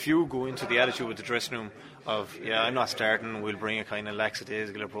if you go into the attitude with the dressing room of, yeah, I'm not starting, we'll bring a kind of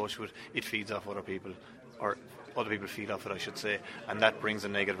lackadaisical approach to it, it feeds off other people, or other people feed off it, I should say, and that brings a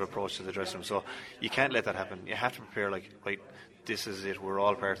negative approach to the dressing room. So you can't let that happen. You have to prepare like, right, this is it, we're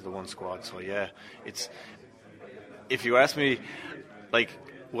all part of the one squad. So yeah, it's, if you ask me, like,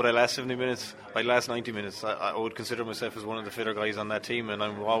 would I last 70 minutes? I'd last 90 minutes. I would consider myself as one of the fitter guys on that team, and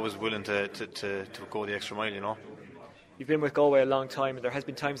I'm always willing to go the extra mile, you know. You've been with Galway a long time, and there has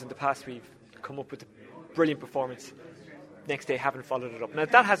been times in the past where you've come up with a brilliant performance, next day haven't followed it up. Now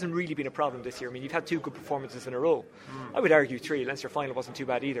that hasn't really been a problem this year. I mean, you've had 2 good performances in a row. I would argue 3. Leinster final wasn't too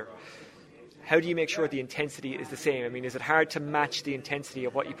bad either. How do you make sure the intensity is the same? I mean, is it hard to match the intensity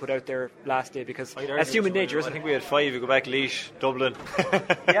of what you put out there last day? Because that's human nature, isn't it? I think we had 5. You go back, Laois, Dublin.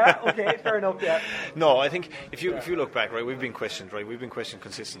 Yeah, okay, fair enough, yeah. No, I think if you look back, right, we've been questioned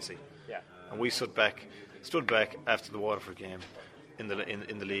consistency. Yeah. And we stood back after the Waterford game in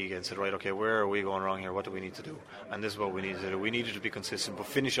the league and said, right, okay, where are we going wrong here? What do we need to do? And this is what we needed to do. We needed to be consistent, but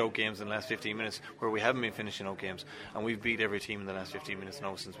finish out games in the last 15 minutes where we haven't been finishing out games. And we've beat every team in the last 15 minutes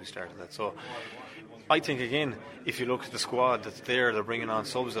now since we started that. So I think, again, if you look at the squad that's there, they're bringing on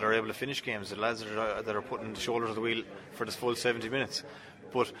subs that are able to finish games, the lads that are putting the shoulder to the wheel for the full 70 minutes.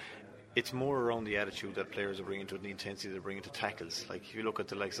 But it's more around the attitude that players are bringing to it and the intensity they're bringing to tackles. Like, if you look at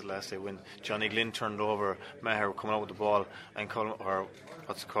the likes of last day when Johnny Glynn turned over, Maher coming out with the ball and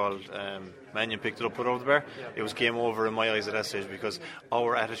Mannion picked it up, put it over the bar, it was game over in my eyes at that stage because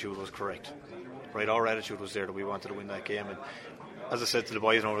our attitude was correct. Right, our attitude was there that we wanted to win that game. And as I said to the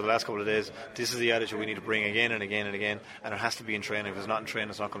boys over the last couple of days, this is the attitude we need to bring again and again and again, and it has to be in training. If it's not in training,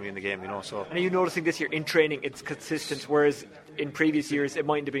 it's not going to be in the game, you know. So, and are you noticing this year in training it's consistent, whereas in previous years it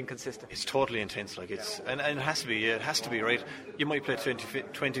mightn't have been consistent? It's totally intense, like it's, and it has to be. Yeah, it has to be, right. You might play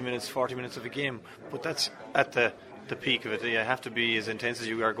 20 minutes, 40 minutes of a game, but that's at the peak of it. You have to be as intense as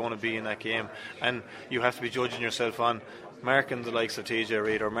you are going to be in that game, and you have to be judging yourself on marking the likes of TJ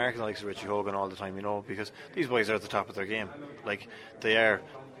Reid or marking the likes of Richie Hogan all the time, you know, because these boys are at the top of their game. Like, they are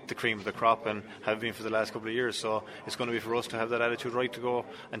the cream of the crop and have been for the last couple of years. So it's going to be for us to have that attitude right to go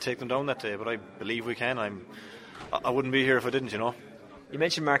and take them down that day. But I believe we can. I wouldn't be here if I didn't, you know. You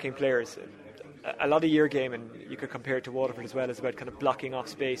mentioned marking players. A lot of your game, and you could compare it to Waterford as well, is about kind of blocking off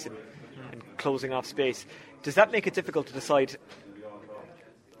space and closing off space. Does that make it difficult to decide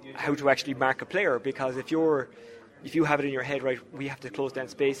how to actually mark a player? Because if you have it in your head, right, we have to close down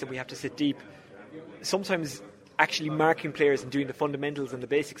space and we have to sit deep, sometimes actually marking players and doing the fundamentals and the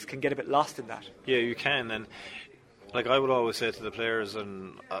basics can get a bit lost in that. Yeah, you can. And like I would always say to the players,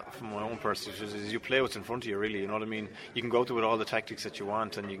 and from my own perspective, is you play what's in front of you, really, you know what I mean? You can go out there with all the tactics that you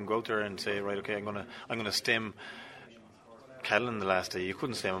want, and you can go out there and say, right, okay, I'm gonna stem Callan the last day. You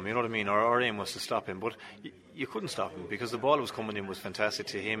couldn't stem him, you know what I mean? Our aim was to stop him, but you couldn't stop him because the ball was coming in was fantastic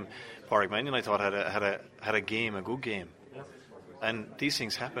to him. Pádraig Mannion, I thought, had a good game. And these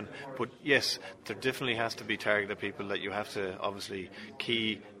things happen. But yes, there definitely has to be targeted people that you have to obviously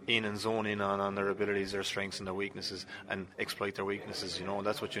key in and zone in on their abilities, their strengths and their weaknesses, and exploit their weaknesses, you know, and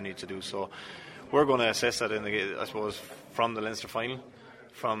that's what you need to do. So we're going to assess that I suppose, from the Leinster final,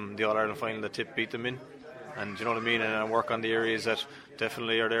 from the All-Ireland final that Tip beat them in. And you know what I mean, and work on the areas that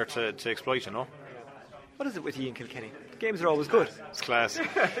definitely are there to exploit, you know. What is it with you in Kilkenny? The games are always good. It's class.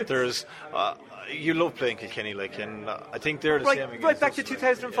 There's you love playing Kilkenny, like, and I think they're the same. Right back to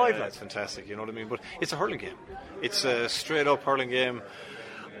 2005. Yeah, it's fantastic, you know what I mean. But it's a hurling game. It's a straight up hurling game.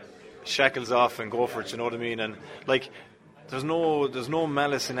 Shackles off and go for it, you know what I mean. And like, there's no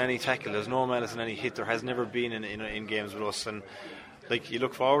malice in any tackle. There's no malice in any hit. There has never been in games with us. And like, you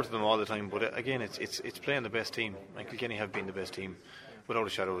look forward to them all the time, but again, it's playing the best team. And Kilkenny have been the best team, without a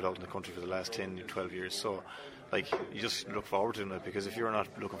shadow of a doubt, in the country for the last 10, 12 years. So, like, you just look forward to it, because if you're not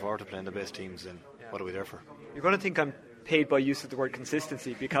looking forward to playing the best teams, then what are we there for? You're going to think I'm paid by use of the word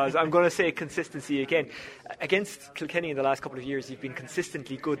consistency, because I'm going to say consistency again. Against Kilkenny in the last couple of years, you've been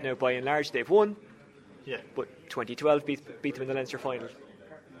consistently good now by and large. They've won, but 2012 beat them in the Leinster final,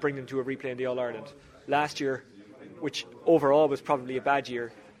 bring them to a replay in the All-Ireland. Last year, which overall was probably a bad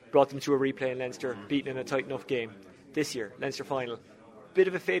year, brought them to a replay in Leinster, beaten in a tight enough game. This year, Leinster final, bit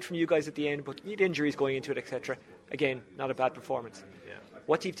of a fade from you guys at the end, but you had injuries going into it, etc. Again, not a bad performance.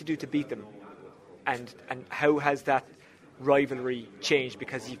 What do you have to do to beat them, and how has that rivalry changed?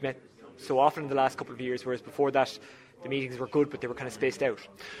 Because you've met so often in the last couple of years, whereas before that the meetings were good, but they were kind of spaced out.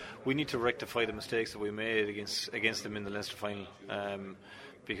 We need to rectify the mistakes that we made against them in the Leinster final.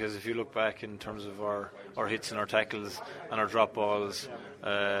 Because if you look back in terms of our hits and our tackles and our drop balls,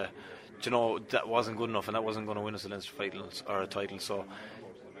 that wasn't good enough, and that wasn't going to win us the Leinster finals or a title. So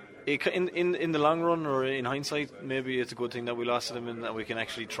in the long run, or in hindsight, maybe it's a good thing that we lost to them, and that we can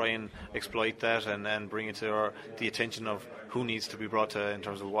actually try and exploit that and bring it to the attention of who needs to be brought to, in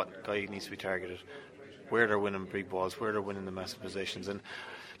terms of what guy needs to be targeted, where they're winning big balls, where they're winning the massive possessions. And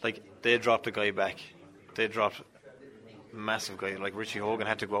they dropped a guy back. They dropped a massive guy. Like Richie Hogan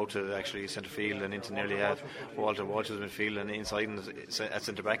had to go out to actually centre field and into nearly half. Walter Walsh was midfield and inside and at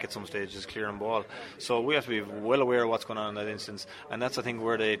centre back at some stage is clearing ball. So we have to be well aware of what's going on in that instance. And that's, I think,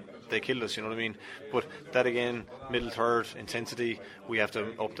 where they killed us, you know what I mean? But that again, middle third, intensity, we have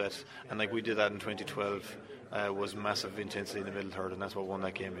to up that. And we did that in 2012. Was massive intensity in the middle third, and that's what won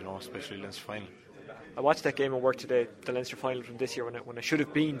that game, especially Leinster final. I watched that game at work today, the Leinster final from this year, when I should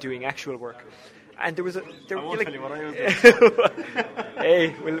have been doing actual work. And there was I won't tell you what I was doing.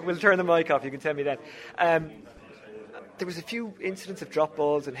 Hey, we'll turn the mic off. You can tell me that. There was a few incidents of drop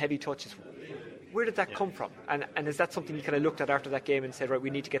balls and heavy touches. Where did that come from? And is that something you kind of looked at after that game and said, right, we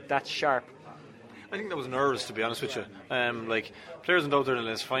need to get that sharp? I think that was nerves, to be honest with you. Players went out there in the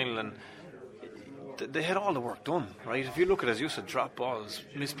Leinster final and they had all the work done, right? If you look at it, as you said, drop balls,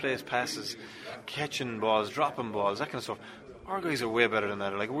 misplaced passes, catching balls, dropping balls, that kind of stuff. Our guys are way better than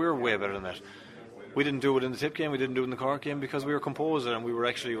that. We're way better than that. We didn't do it in the Tip game, we didn't do it in the Cork game, because we were composed and we were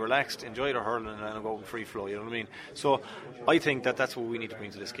actually relaxed, enjoyed our hurling and go free flow, you know what I mean? So I think that's what we need to bring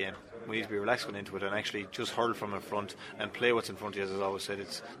to this game. We need to be relaxed going into it and actually just hurl from in front and play what's in front of you, as I always said.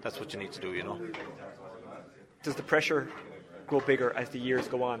 That's what you need to do, Does the pressure grow bigger as the years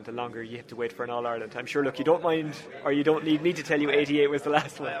go on, the longer you have to wait for an All-Ireland? I'm sure, look, you don't mind, or you don't need me to tell you 88 was the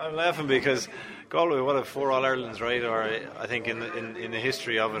last one. I'm laughing because Galway would have 4 All-Irelands, right? Or I think in the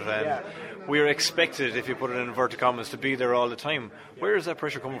history of it, and we're expected, if you put it in inverted commas, to be there all the time. Where is that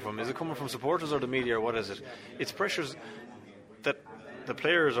pressure coming from? Is it coming from supporters or the media, or what is it? It's pressures that the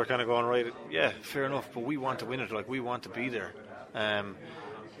players are kind of going, right, yeah, fair enough, but we want to win it, we want to be there.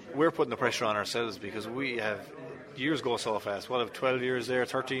 We're putting the pressure on ourselves because we have... Years go so fast. We'll have 12 years there,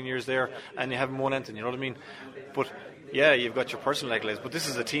 13 years there, and you haven't won anything, you know what I mean? But yeah, you've got your personal accolades, but this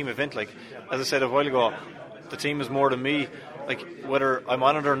is a team event. As I said a while ago, the team is more than me. Whether I'm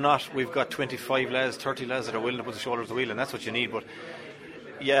on it or not, we've got 25 lads, 30 lads that are willing to put the shoulder to the wheel, and that's what you need. But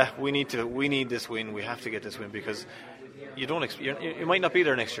yeah, we need this win. We have to get this win, because you might not be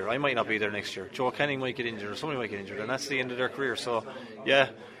there next year. I might not be there next year. Joe Canning might get injured, or somebody might get injured, and that's the end of their career. So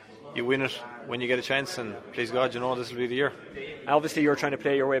yeah, you win it when you get a chance, and please God, this will be the year. Obviously, you're trying to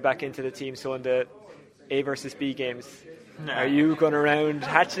play your way back into the team, so in the A versus B games, are you going around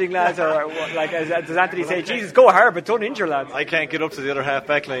hatcheting lads, or does Anthony say, Jesus, go hard, but don't injure lads? I can't get up to the other half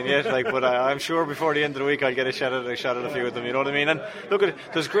back line yet, but I'm sure before the end of the week I'll get a shot at a few of them, you know what I mean? And look at it,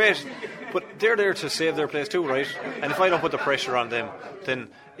 there's great, but they're there to save their place too, right? And if I don't put the pressure on them, then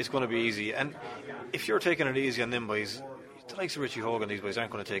it's going to be easy. And if you're taking it easy on them boys, the likes of Richie Hogan, these boys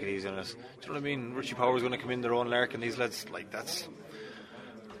aren't going to take it easy on us. Do you know what I mean? Richie Power's going to come in their own lark, and these lads,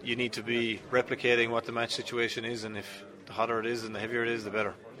 you need to be replicating what the match situation is, and if the hotter it is and the heavier it is, the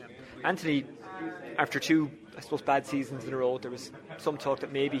better. Anthony, after 2, I suppose, bad seasons in a row, there was some talk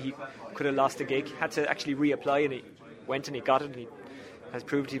that maybe he could have lost a gig, had to actually reapply, and he went and he got it, and he has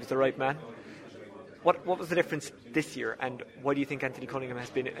proved he was the right man. What was the difference this year, and why do you think Anthony Cunningham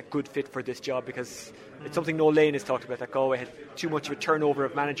has been a good fit for this job? Because it's something Noel Lane has talked about, that Galway had too much of a turnover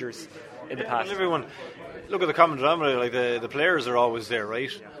of managers in the past. Well, everyone, look at the common denominator, the players are always there,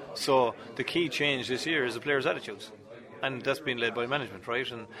 right? So the key change this year is the players' attitudes, and that's been led by management, right?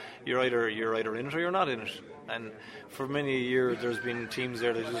 And you're either in it or you're not in it. And for many years, there's been teams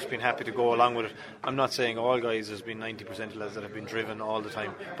there that have just been happy to go along with it. I'm not saying all guys, there's been 90% of lads that have been driven all the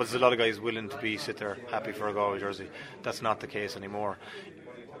time, but there's a lot of guys willing to sit there happy for a Galway jersey. That's not the case anymore,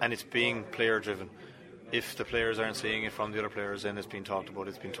 and it's being player driven. If the players aren't seeing it from the other players, then it's being talked about,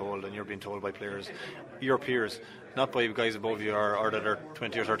 it's been told, and you're being told by players, your peers, not by guys above you or that are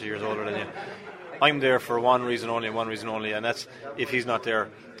 20 or 30 years older than you. I'm there for one reason only, and that's, if he's not there,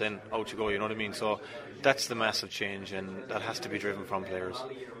 then out you go, you know what I mean? So that's the massive change, and that has to be driven from players.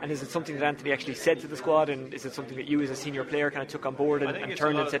 And is it something that Anthony actually said to the squad, and is it something that you as a senior player kind of took on board and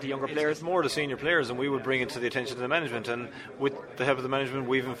turned and said to younger players? It's more the senior players, and we would bring it to the attention of the management, and with the help of the management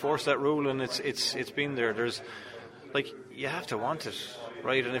we've enforced that rule, and it's been there. There's, you have to want it,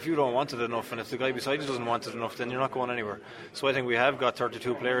 right? And if you don't want it enough, and if the guy beside you doesn't want it enough, then you're not going anywhere. So I think we have got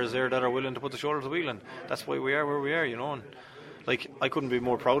 32 players there that are willing to put the shoulder to the wheel, and that's why we are where we are, and like, I couldn't be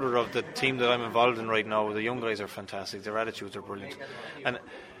more prouder of the team that I'm involved in right now. The young guys are fantastic. Their attitudes are brilliant, and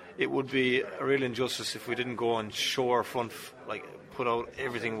it would be a real injustice if we didn't go and show our front, like, put out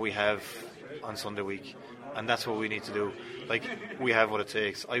everything we have on Sunday week. And that's what we need to do. Like, we have what it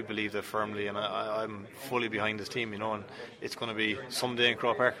takes. I believe that firmly, and I'm fully behind this team, and it's going to be someday in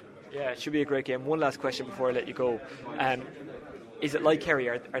Croke Park. Yeah, it should be a great game. One last question before I let you go. Is it like Kerry?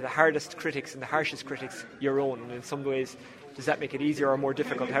 Are the hardest critics and the harshest critics your own? And in some ways, does that make it easier or more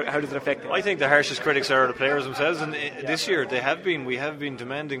difficult? How does it affect it? I think the harshest critics are the players themselves, and this year we have been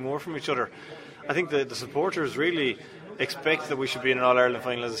demanding more from each other. I think the supporters really expect that we should be in an All-Ireland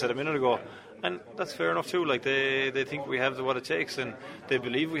final, as I said a minute ago. And that's fair enough too. Like, they think we have what it takes, and they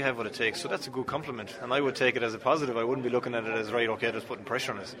believe we have what it takes. So that's a good compliment, and I would take it as a positive. I wouldn't be looking at it as, right, okay, just putting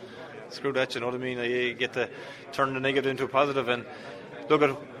pressure on us. Screw that, you know what I mean? I get to turn the negative into a positive, and look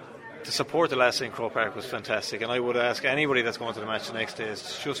at the support the last day in Croke Park was fantastic. And I would ask anybody that's going to the match the next day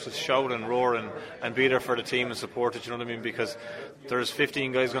is just to shout and roar and be there for the team and support it. You know what I mean? Because there's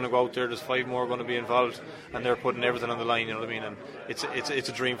 15 guys going to go out there. There's 5 more going to be involved, and they're putting everything on the line. You know what I mean? And it's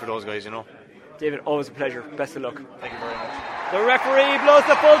a dream for those guys. David, always a pleasure. Best of luck. Thank you very much. The referee blows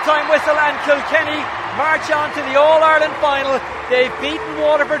the full-time whistle, and Kilkenny march on to the All-Ireland final. They've beaten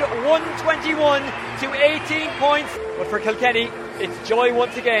Waterford 121 to 18 points. But for Kilkenny, it's joy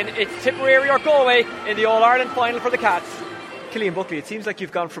once again. It's Tipperary or Galway in the All-Ireland final for the Cats. Cillian Buckley, it seems like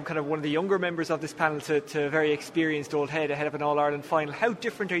you've gone from kind of one of the younger members of this panel to a very experienced old head ahead of an All-Ireland final. How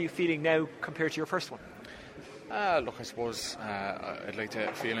different are you feeling now compared to your first one? Look, I suppose I'd like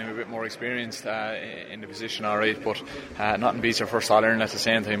to feel I'm a bit more experienced in the position, alright, but nothing beats your first All-Ireland at the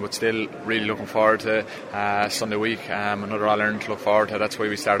same time, but still really looking forward to Sunday week, another All-Ireland to look forward to. That's why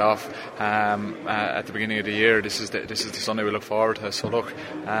we start off at the beginning of the year. This is the Sunday we look forward to, so look,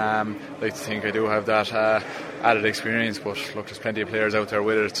 I'd like to think I do have that added experience, but look, there's plenty of players out there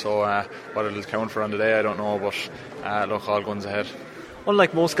with it, so what it'll count for on the day I don't know, but look, all guns ahead.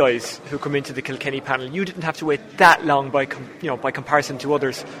 Unlike most guys who come into the Kilkenny panel, you didn't have to wait that long by comparison to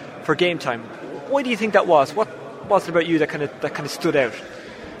others for game time. Why do you think that was? What was it about you that kind of stood out?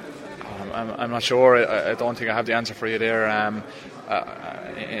 I'm not sure. I don't think I have the answer for you there.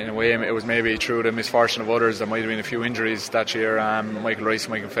 In a way, it was maybe through the misfortune of others. There might have been a few injuries that year. Michael Rice,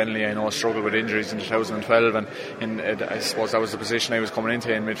 Michael Fennelly, I know, struggled with injuries in 2012, and I suppose that was the position I was coming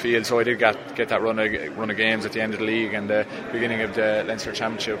into in midfield. So I did get that run of games at the end of the league and the beginning of the Leinster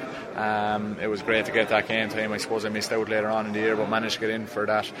Championship. It was great to get that game time. I suppose I missed out later on in the year, but managed to get in for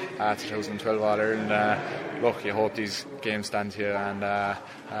that 2012 All-Ireland. Look, you hope these games stand to you,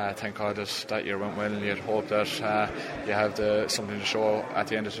 and thank God that year went well, and you'd hope that you have something to show at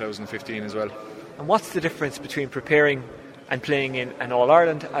the end of 2015 as well. And what's the difference between preparing and playing in an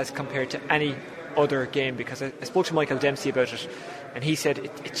All-Ireland as compared to any other game? Because I spoke to Michael Dempsey about it, and he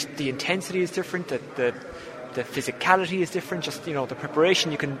said the intensity is different, that the physicality is different, just the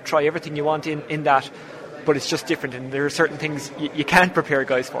preparation, you can try everything you want in that, but it's just different, and there are certain things you can't prepare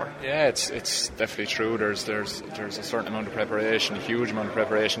guys for. Yeah, it's definitely true. There's a certain amount of preparation, a huge amount of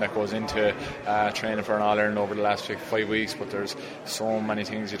preparation that goes into training for an All-Ireland over the last 5 weeks, but there's so many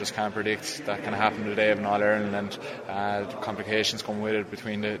things you just can't predict that can happen the day of an All-Ireland, and the complications come with it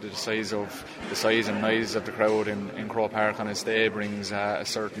between the size and noise of the crowd in Croke Park on its day brings a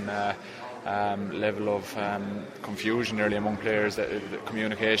certain level of confusion early among players. That the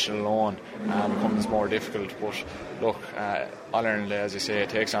communication alone becomes more difficult. But look, All-Ireland, as you say, it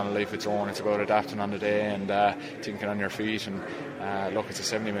takes on a life of its own. It's about adapting on the day and thinking on your feet. And look, it's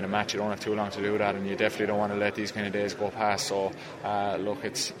a 70-minute match. You don't have too long to do that, and you definitely don't want to let these kind of days go past. So look,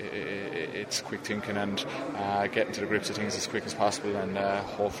 it's quick thinking and getting to the grips of things as quick as possible, and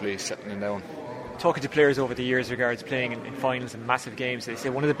hopefully settling down. Talking to players over the years regards playing in finals and massive games, they say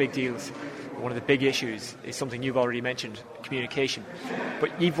one of the big deals, one of the big issues is something you've already mentioned, communication.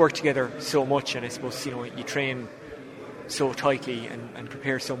 But you've worked together so much, and I suppose you train so tightly and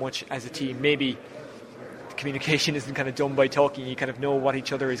prepare so much as a team. Maybe communication isn't kind of done by talking, you kind of know what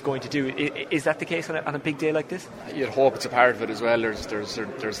each other is going to do. Is that the case on a big day like this? You'd hope it's a part of it as well. There's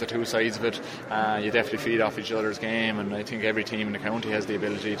the two sides of it. You definitely feed off each other's game, and I think every team in the county has the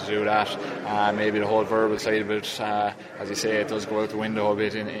ability to do that. Maybe the whole verbal side of it, as you say, it does go out the window a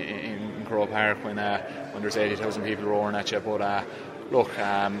bit in Croke Park when there's 80,000 people roaring at you, but look,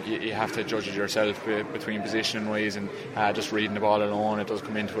 you have to judge it yourself between position wise and just reading the ball alone. It does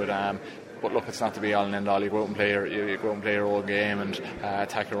come into it. But look, it's not to be all and end all. You go out and play your own game and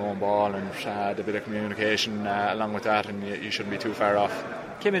attack your own ball, and the bit of communication along with that, and you shouldn't be too far off.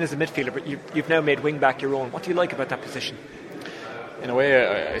 Came in as a midfielder, but you've now made wing back your own. What do you like about that position? in a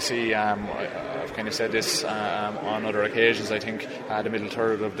way, I see. I've kind of said this on other occasions. I think the middle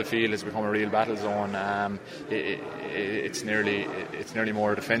third of the field has become a real battle zone. It's nearly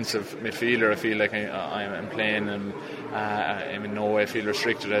more defensive midfielder. I feel like I'm playing, and I'm in no way feel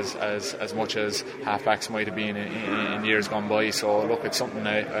restricted as much as halfbacks might have been in years gone by. So look, it's something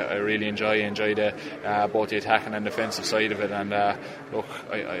I really enjoy. I enjoy both the attacking and defensive side of it. And look,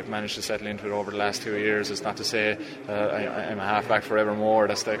 I've managed to settle into it over the last 2 years. It's not to say I'm a halfback forevermore.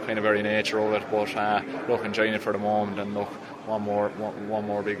 That's the kind of very nature of it. But look, enjoying it for the moment. And look, one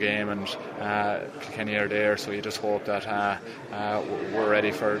more big game, and Kilkenny are there. So you just hope that we're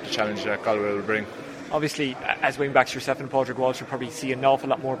ready for the challenge that Galway will bring. Obviously, as wing backs, yourself and Padraig Walsh will probably see an awful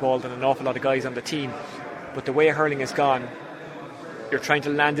lot more ball than an awful lot of guys on the team. But the way hurling has gone, you're trying to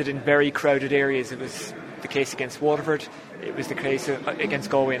land it in very crowded areas. It was the case against Waterford, it was the case against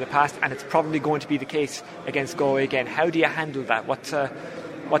Galway in the past, and it's probably going to be the case against Galway again. How do you handle that? What do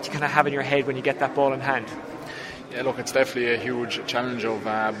you kind of have in your head when you get that ball in hand? Yeah, look, it's definitely a huge challenge of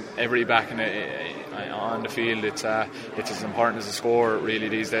every back on the field. It's as important as the score really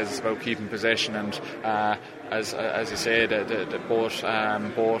these days. It's about keeping possession, and as you say,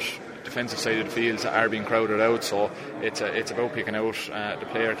 both defensive side of the fields are being crowded out. So it's about picking out the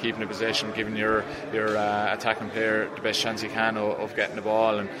player, keeping the possession, giving your attacking player the best chance he can of getting the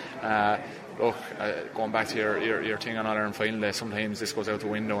ball. And look, going back to your thing on All-Ireland final day, sometimes this goes out the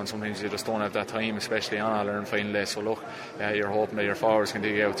window and sometimes you just don't have that time, especially on All-Ireland final day. So look, you're hoping that your forwards can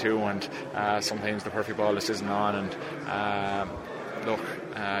dig out too, and sometimes the perfect ball just isn't on. And look,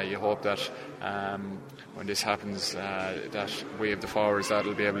 you hope that when this happens, that we have the forwards that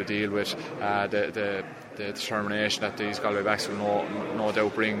will be able to deal with the determination that these Galway backs will no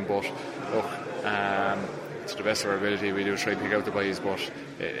doubt bring. But look, to the best of our ability, we do try to pick out the boys, but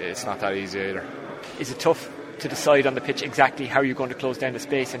it's not that easy either. Is it tough to decide on the pitch exactly how you're going to close down the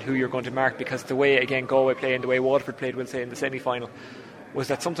space and who you're going to mark? Because the way, again, Galway play and the way Waterford played, we'll say, in the semi-final, was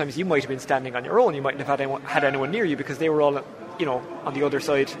that sometimes you might have been standing on your own. You mightn't have had anyone near you because they were all, on the other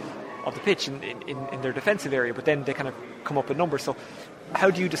side of the pitch in their defensive area, but then they kind of come up in numbers. So how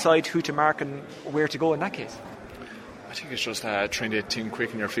do you decide who to mark and where to go in that case? I think it's just trying to think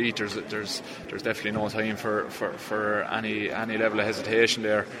quick on your feet. There's definitely no time for any level of hesitation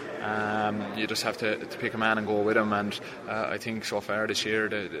there. You just have to pick a man and go with him. And I think so far this year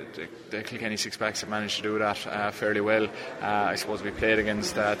the Kilkenny six backs have managed to do that fairly well. I suppose we played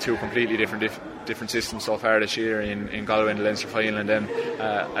against two completely different systems so far this year in Galway and the Leinster final, and then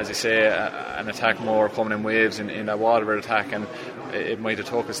as I say, an attack more coming in waves in that Waterford attack, and it might have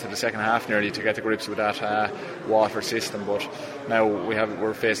took us to the second half nearly to get to grips with that Waterford system. But now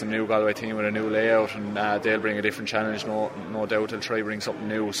we're facing a new Galway team with a new layout, and they'll bring a different challenge, no doubt. They'll try to bring something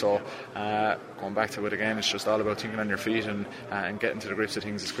new. So going back to it again, it's just all about thinking on your feet and getting to the grips of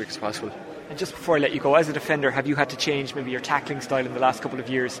things as quick as possible. And just before I let you go, as a defender, have you had to change maybe your tackling style in the last couple of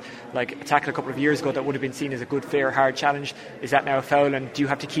years? Like a tackle a couple of years ago that would have been seen as a good, fair, hard challenge, is that now a foul, and do you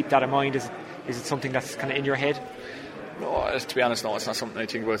have to keep that in mind? Is it something that's kind of in your head? No, to be honest, no, it's not something I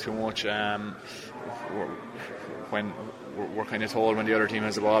think about too much. When we're kind of told when the other team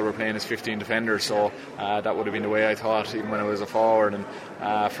has the ball, we're playing as 15 defenders, so that would have been the way I thought even when I was a forward, and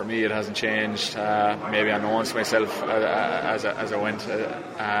for me it hasn't changed. Maybe unknowns to myself as I went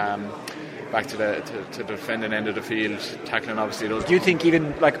back to the defending end of the field. Tackling obviously does. Do you think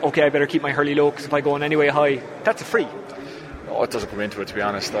even like, okay, I better keep my hurley low because if I go on anyway high, that's a free? No, it doesn't come into it, to be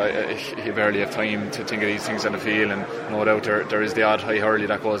honest. You barely have time to think of these things on the field, and no doubt there is the odd high hurley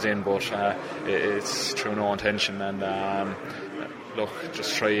that goes in, but it's through no intention. And look,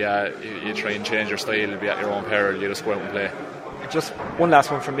 just try you try and change your style, it'll be at your own peril. You just go out and play. Just one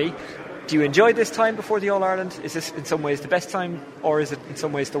last one from me. Do you enjoy this time before the All-Ireland? Is this in some ways the best time, or is it in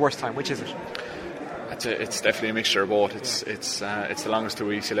some ways the worst time? Which is it? It's definitely a mixture of both. It's the longest 2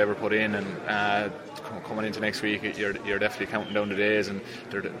 weeks you'll ever put in, and coming into next week, you're definitely counting down the days, and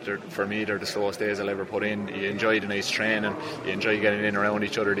for me they're the slowest days I'll ever put in. You enjoy the nice training, you enjoy getting in around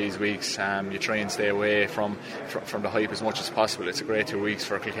each other these weeks. You try and stay away from the hype as much as possible. It's a great 2 weeks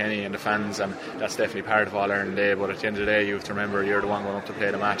for Kilkenny and the fans, and that's definitely part of All-Ireland Day. But at the end of the day, you have to remember you're the one going up to play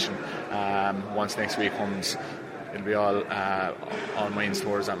the match, and once next week comes, it'll be all minds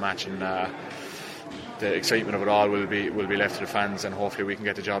towards that match, and the excitement of it all will be left to the fans, and hopefully we can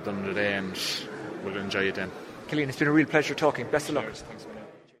get the job done today and we'll enjoy it then. Killian, it's been a real pleasure talking. Best of luck. Thanks.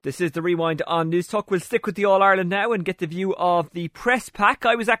 This is the Rewind on News Talk. We'll stick with the All-Ireland now and get the view of the press pack.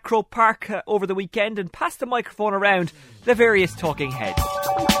 I was at Croke Park over the weekend and passed the microphone around the various talking heads.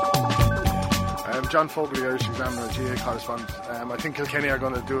 John Fogarty, Irish Examiner, GA correspondent. I think Kilkenny are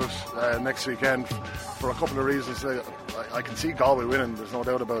going to do it next weekend for a couple of reasons. I can see Galway winning, there's no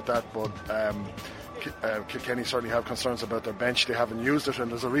doubt about that, but Kilkenny certainly have concerns about their bench. They haven't used it,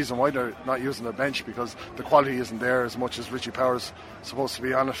 and there's a reason why they're not using their bench, because the quality isn't there as much as Richie Power's supposed to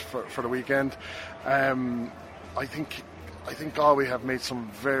be on it for the weekend. I think Galway have made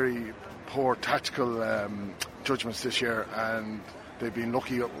some very poor tactical judgments this year, and they've been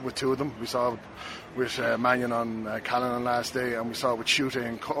lucky with two of them. We saw with Mannion on Callan last day, and we saw with Schutte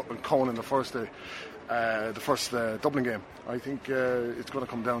and Conan the first day. The first Dublin game. I think it's going to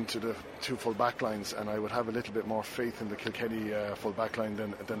come down to the two full back lines, and I would have a little bit more faith in the Kilkenny full back line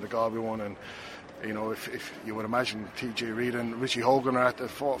than the Galway one. And you know, if you would imagine TJ Reid and Richie Hogan are at the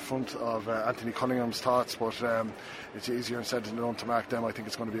forefront of Anthony Cunningham's thoughts, but it's easier said than done to mark them. I think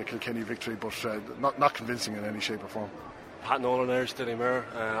it's going to be a Kilkenny victory, but not convincing in any shape or form. Pat Nolan, Irish Daily Mirror.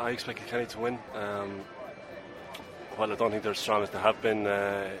 I expect Kilkenny to win. Well, I don't think they're as strong as they have been.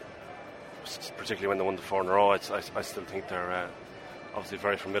 Particularly when they won the 4 in a row, I still think they're obviously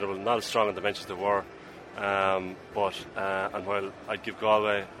very formidable. Not as strong on the bench as they were, but and while I'd give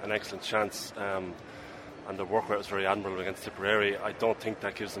Galway an excellent chance, and their work rate was very admirable against Tipperary, I don't think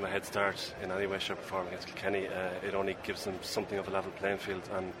that gives them a head start in any way, shape or form against Kilkenny. It only gives them something of a level playing field,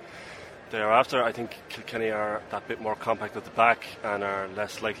 and thereafter I think Kilkenny are that bit more compact at the back and are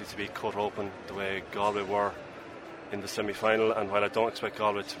less likely to be cut open the way Galway were in the semi-final. And while I don't expect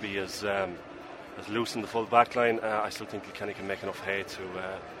Galway to be as loose in the full back line, I still think Kilkenny can make enough hay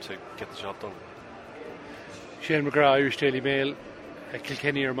to get the job done. Shane McGrath, Irish Daily Mail.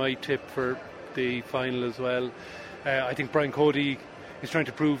 Kilkenny are my tip for the final as well. I think Brian Cody is trying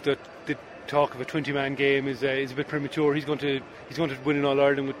to prove that the talk of a 20-man game is a bit premature. He's going to win in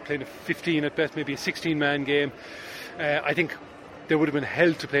All-Ireland with playing a 15 at best, maybe a 16-man game. I think there would have been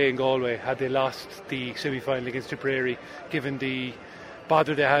hell to play in Galway had they lost the semi-final against Tipperary, given the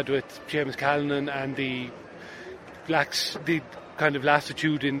bother they had with James Callanan and the kind of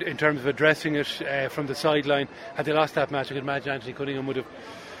lassitude in terms of addressing it from the sideline. Had they lost that match, I could imagine Anthony Cunningham would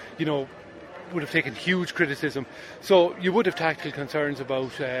have taken huge criticism. So you would have tactical concerns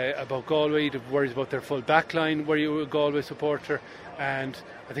about Galway. You'd have worries about their full back line, were you a Galway supporter, and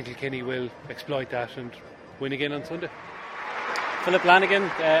I think Kilkenny will exploit that and win again on Sunday. Philip Lanigan,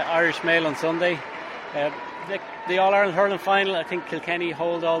 Irish Mail on Sunday. The All-Ireland hurling final, I think Kilkenny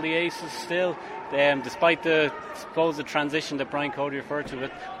hold all the aces still. Despite the supposed transition that Brian Cody referred to,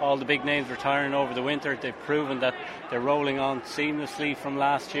 with all the big names retiring over the winter, they've proven that they're rolling on seamlessly from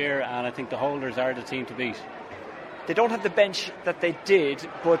last year, and I think the holders are the team to beat. They don't have the bench that they did,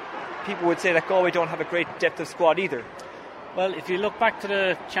 but people would say that Galway don't have a great depth of squad either. Well, if you look back to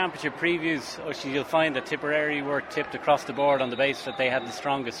the championship previews, you'll find that Tipperary were tipped across the board on the basis that they had the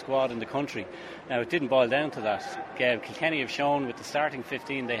strongest squad in the country. Now, it didn't boil down to that. Kilkenny have shown with the starting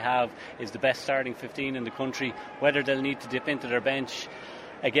 15 they have is the best starting 15 in the country. Whether they'll need to dip into their bench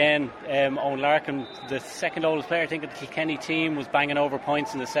again, Owen Larkin, the second oldest player I think of the Kilkenny team, was banging over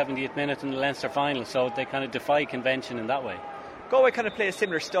points in the 70th minute in the Leinster final, so they kind of defy convention in that way. Galway kind of play a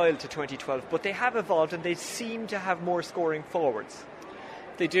similar style to 2012, but they have evolved and they seem to have more scoring forwards.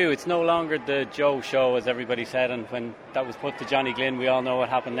 They do. It's no longer the Joe show, as everybody said, and when that was put to Johnny Glynn, we all know what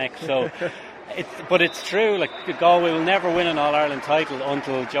happened next. So, but it's true. Like, Galway will never win an All-Ireland title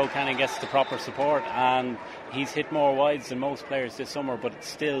until Joe Canning gets the proper support, and he's hit more wides than most players this summer, but it's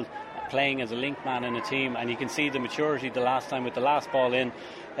still playing as a link man in a team, and you can see the maturity the last time with the last ball in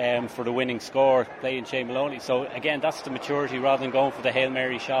for the winning score, playing Shane Maloney. So again, that's the maturity rather than going for the Hail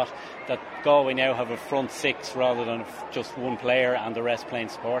Mary shot, that Galway now have a front six rather than just one player and the rest playing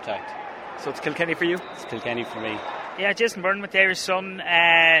support act. So it's Kilkenny for you? It's Kilkenny for me. Yeah, Jason Byrne with the Irish Sun.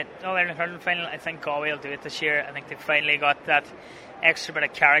 All-Ireland hurling final, I think Galway will do it this year. I think they've finally got that extra bit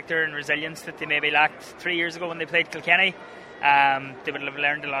of character and resilience that they maybe lacked 3 years ago when they played Kilkenny. They would have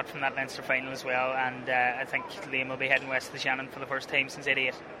learned a lot from that Leinster final as well, and I think Liam will be heading west of the Shannon for the first time since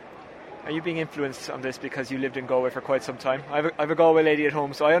 '88. Are you being influenced on this because you lived in Galway for quite some time? I have a Galway lady at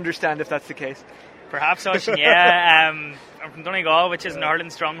home, so I understand if that's the case. Perhaps, Ocean, yeah. I'm from Donegal, which is an hurling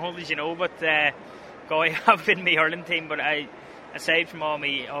stronghold, as you know, but Galway have been my hurling team. But aside from all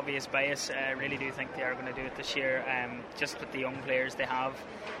my obvious bias, I really do think they are going to do it this year, just with the young players they have,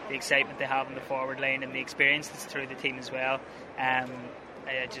 the excitement they have in the forward line, and the experience that's through the team as well. I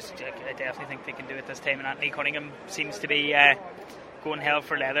definitely think they can do it this time, and Anthony Cunningham seems to be going hell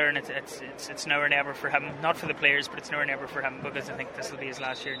for leather, and it's now or never for him. Not for the players, but it's now or never for him, because I think this will be his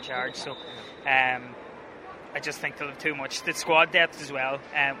last year in charge. So I just think they'll have too much. The squad depth as well,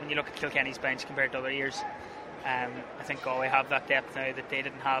 when you look at Kilkenny's bench compared to other years, I think Galway have that depth now that they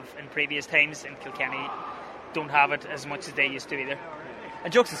didn't have in previous times, and Kilkenny don't have it as much as they used to either.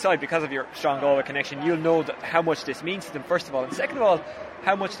 And jokes aside, because of your strong Galway connection, you'll know how much this means to them, first of all, and second of all,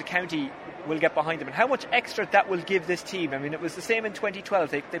 how much the county will get behind them and how much extra that will give this team. I mean, it was the same in 2012.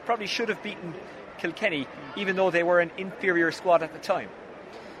 They probably should have beaten Kilkenny, even though they were an inferior squad at the time.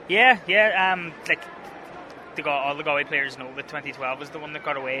 Yeah. All the Galway players know that 2012 was the one that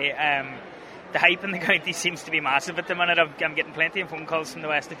got away. The hype in the county seems to be massive at the minute. I'm getting plenty of phone calls from the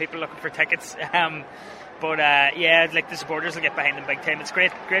West of people looking for tickets. But the supporters will get behind them big time. It's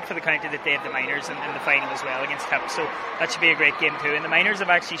great for the county that they have the minors in the final as well against Tip. So that should be a great game too. And the minors have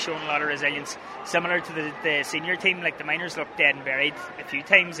actually shown a lot of resilience, similar to the senior team. Like, the minors looked dead and buried a few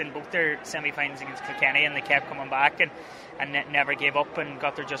times in both their semi-finals against Kilkenny, and they kept coming back and never gave up and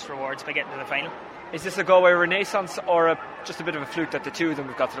got their just rewards by getting to the final. Is this a Galway renaissance or just a bit of a fluke that the two of them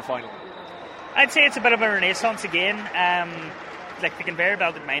have got to the final? I'd say it's a bit of a renaissance again. The conveyor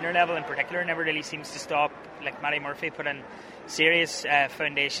belt at minor level in particular never really seems to stop. Like, Matty Murphy put in serious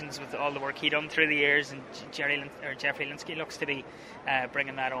foundations with all the work he done through the years, and Jeffrey Linsky looks to be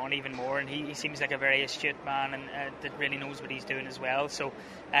bringing that on even more, and he seems like a very astute man and that really knows what he's doing as well. So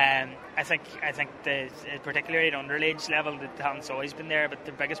I think particularly at underage level, the talent's always been there, but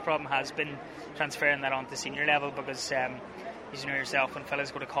the biggest problem has been transferring that onto senior level, because as you know yourself, when fellas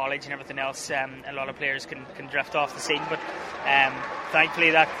go to college and everything else, a lot of players can drift off the scene. But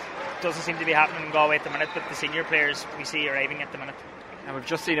thankfully that doesn't seem to be happening in Galway at the minute, but the senior players we see arriving at the minute. And we've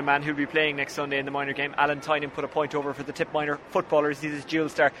just seen a man who'll be playing next Sunday in the minor game. Alan Tynan put a point over for the Tip minor footballers. He's his dual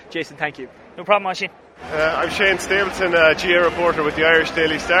star. Jason, thank you. No problem, Oisin. I'm Shane Stapleton, GA reporter with the Irish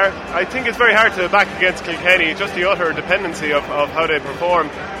Daily Star. I think it's very hard to back against Kilkenny, just the utter dependency of how they perform.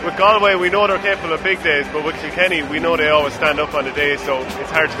 With Galway, we know they're capable of big days, but with Kilkenny, we know they always stand up on the day, so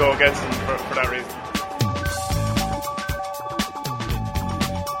it's hard to go against them for that reason.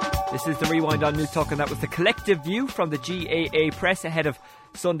 This is the Rewind on News Talk, and that was the collective view from the GAA press ahead of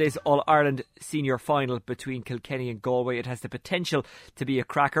Sunday's All-Ireland Senior Final between Kilkenny and Galway. It has the potential to be a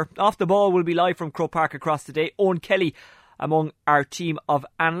cracker. Off the Ball will be live from Croke Park across the day. Owen Kelly among our team of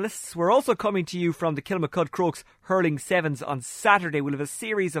analysts. We're also coming to you from the Kilmacud Crokes Hurling Sevens on Saturday. We'll have a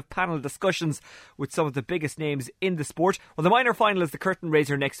series of panel discussions with some of the biggest names in the sport. Well, the minor final is the curtain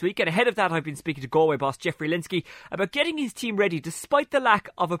raiser next week, and ahead of that I've been speaking to Galway boss Jeffrey Linsky about getting his team ready despite the lack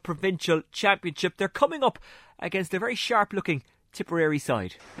of a provincial championship. They're coming up against a very sharp looking Tipperary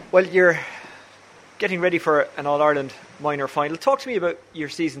side. Well, you're getting ready for an All-Ireland minor final. Talk to me about your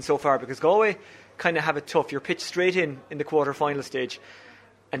season so far, because Galway kind of have it tough. You're pitched straight in the quarter-final stage,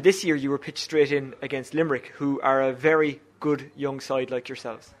 and this year you were pitched straight in against Limerick, who are a very good young side like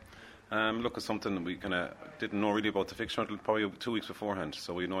yourselves. Look, it's something that we kind of didn't know really about the fixture until probably 2 weeks beforehand,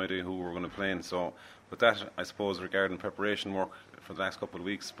 so we had no idea who we were going to play in. So with that, I suppose, regarding preparation work for the last couple of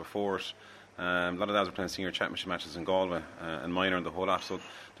weeks before it, a lot of lads were playing senior championship matches in Galway and minor and the whole lot, so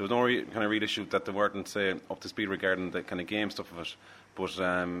there was no kind of real issue that they weren't, say, up to speed regarding the kind of game stuff of it. But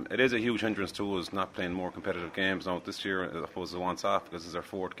it is a huge hindrance to us not playing more competitive games. Now this year, I suppose, it wants off because it's our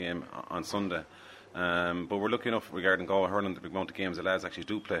fourth game on Sunday. But we're lucky enough regarding Galway hurling, the big amount of games the lads actually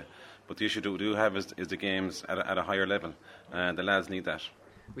do play. But the issue we do have is the games at a higher level. The lads need that.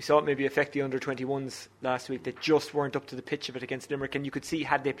 We saw it maybe affect the under-21s last week that just weren't up to the pitch of it against Limerick, and you could see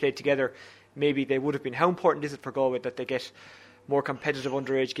had they played together, maybe they would have been. How important is it for Galway that they get more competitive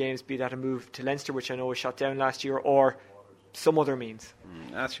underage games, be that a move to Leinster, which I know was shot down last year, or some other means?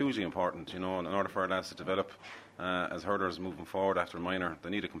 That's hugely important, in order for our lads to develop as hurlers moving forward after minor.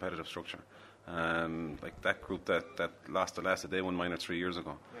 They need a competitive structure. Like that group that lost the last, they won minor 3 years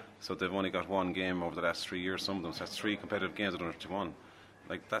ago. Yeah. So they've only got one game over the last 3 years, some of them. So that's 3 competitive games at under 21.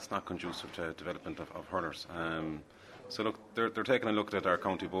 Like, that's not conducive to development of hurlers. So look, they're taking a look at our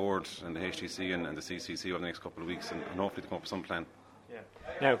county board and the HTC and the CCC over the next couple of weeks, and hopefully to come up with some plan. Yeah.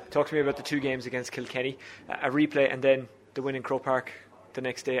 Now, talk to me about the 2 games against Kilkenny, a replay and then the win in Croke Park the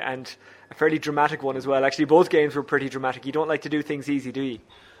next day, and a fairly dramatic one as well. Actually, both games were pretty dramatic. You don't like to do things easy, do you?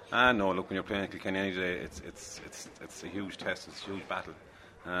 No, look, when you're playing Kilkenny any day, it's a huge test, it's a huge battle.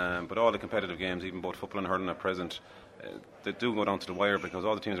 But all the competitive games, even both football and hurling at present, they do go down to the wire because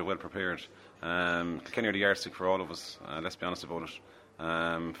all the teams are well prepared. Kilkenny are the yardstick for all of us, let's be honest about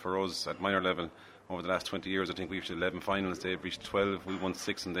it. For us at minor level, over the last 20 years, I think we've reached 11 finals. They've reached 12. We won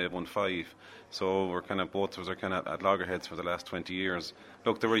 6 and they've won 5. So we're kind of, both of us are kind of at loggerheads for the last 20 years.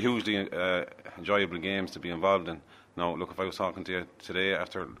 Look, they were hugely enjoyable games to be involved in. Now, look, if I was talking to you today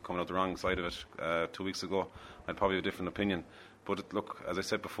after coming out the wrong side of it 2 weeks ago, I'd probably have a different opinion. But look, as I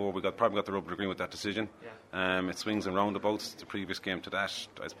said before, we probably got the rubber green with that decision. It swings and roundabouts. The previous game to that,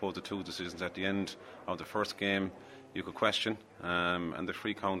 I suppose the two decisions at the end of the first game you could question, and the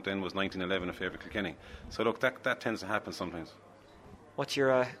free count then was 19-11 in favour of Kilkenny. So look, that tends to happen sometimes. What's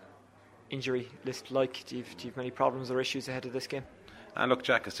your injury list like? Do you have many problems or issues ahead of this game? And look,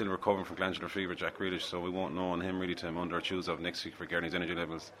 Jack is still recovering from glandular fever, Jack Grealish, so we won't know on him really till under our shoes of next week regarding his energy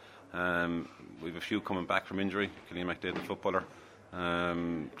levels. We have a few coming back from injury. Killian McDade, the footballer,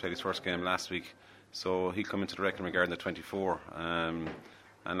 played his first game last week, so he'll come into the reckoning regarding the 24.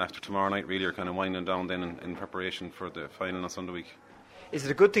 And after tomorrow night, really, you're kind of winding down then in preparation for the final on Sunday week. Is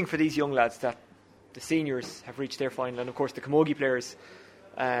it a good thing for these young lads that the seniors have reached their final, and of course the camogie players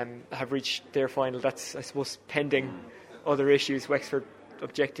have reached their final? That's, I suppose, pending other issues, Wexford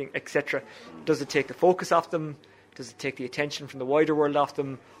objecting, etc. Does it take the focus off them? Does it take the attention from the wider world off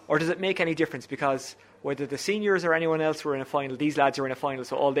them? Or does it make any difference? Because whether the seniors or anyone else were in a final, these lads are in a final,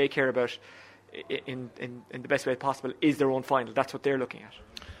 so all they care about in the best way possible is their own final. That's what they're looking at.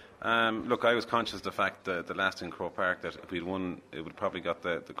 Look, I was conscious of the fact that the last in Croke Park, that if we'd won, it would probably got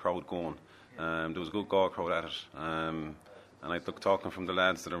the crowd going. There was a good Galway crowd at it. And I look, talking from the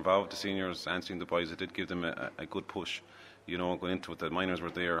lads that are involved, the seniors, answering the boys, it did give them a good push, going into it. The minors were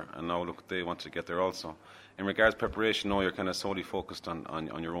there, and now look, they want to get there also. In regards to preparation, no, you're kind of solely focused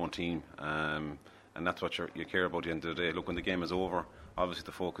on your own team, and that's what you care about at the end of the day. Look, when the game is over, obviously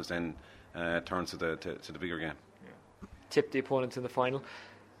the focus then turns to the bigger game. Tip the opponents in the final.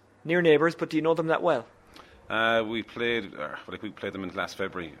 Near neighbours, but do you know them that well? We played them in last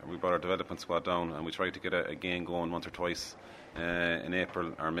February. We brought our development squad down, and we tried to get a game going once or twice in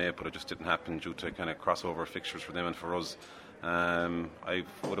April or May, but it just didn't happen due to kind of crossover fixtures for them and for us. I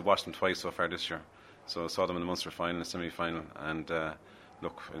would have watched them twice so far this year, so I saw them in the Munster final and semi-final, and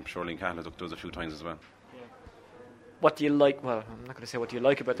look, I'm sure Liam Cahill looked those a few times as well. What do you like? Well, I'm not going to say what do you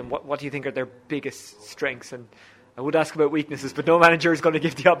like about them. What do you think are their biggest strengths? And I would ask about weaknesses, but no manager is going to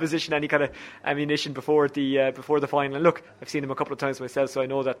give the opposition any kind of ammunition before the final. And look, I've seen them a couple of times myself, so I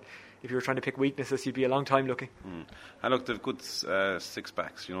know that if you were trying to pick weaknesses, you'd be a long time looking. And look, they've good six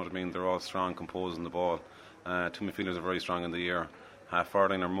backs. You know what I mean? They're all strong, composing the ball. Two midfielders are very strong in the air. Half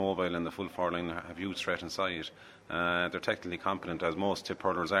forward line are mobile, and the full forward line have huge threat inside. They're technically competent, as most tip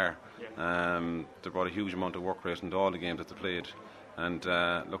hurlers are. They brought a huge amount of work rate into all the games that they played. And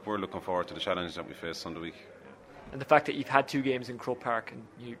look, we're looking forward to the challenge that we face Sunday week. And the fact that you've had two games in Croke Park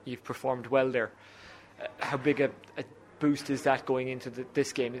and you've performed well there, how big a boost is that going into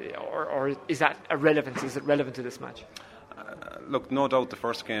this game, or is that irrelevant? Is it relevant to this match? Look, no doubt the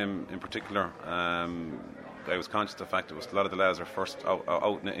first game in particular, I was conscious of the fact that a lot of the lads are first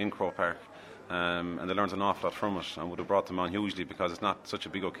out in Croke Park, and they learned an awful lot from it, and would have brought them on hugely because it's not such a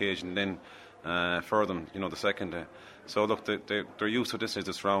big occasion then for them, the second day. So look, they're used to this as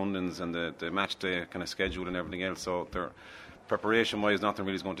the surroundings and the match day kind of schedule and everything else. So their preparation wise, nothing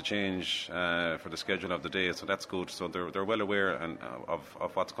really is going to change for the schedule of the day. So that's good. So they're well aware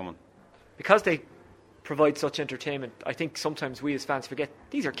of what's coming. Because they provide such entertainment, I think sometimes we as fans forget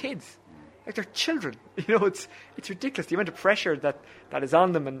these are kids. Like, they're children. It's ridiculous the amount of pressure that is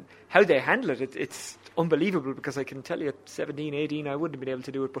on them and how they handle it. It's unbelievable, because I can tell you at 17, 18 I wouldn't have been able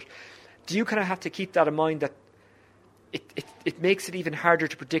to do it. But do you kind of have to keep that in mind, that it makes it even harder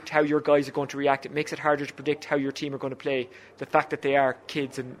to predict how your guys are going to react? It makes it harder to predict how your team are going to play, the fact that they are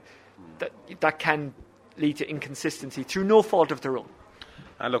kids, and that can lead to inconsistency through no fault of their own.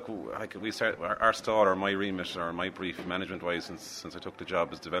 And look, we start our stall, or my remit, or my brief management-wise since I took the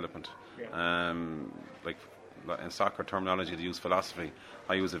job, is development. Like in soccer terminology, they use philosophy.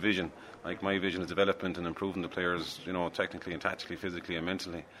 I use a vision. Like, my vision is development and improving the players, technically and tactically, physically and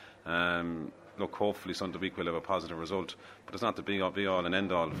mentally. Look, hopefully Sunday week we'll have a positive result, but it's not the be all and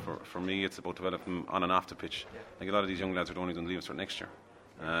end all. For me, it's about developing on and off the pitch. Like, a lot of these young lads are only going to leave us for next year.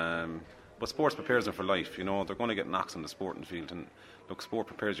 But sports prepares them for life. They're going to get knocks on the sporting field, and look, sport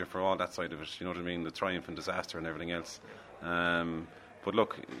prepares you for all that side of it. You know what I mean? The triumph and disaster and everything else. But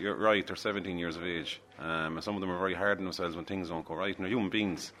look, you're right, they're 17 years of age, and some of them are very hard on themselves when things don't go right, and they're human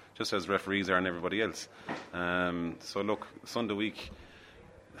beings, just as referees are and everybody else. So look, Sunday week,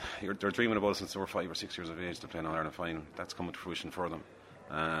 they're dreaming about it since they were 5 or 6 years of age to play an All-Ireland final. That's coming to fruition for them.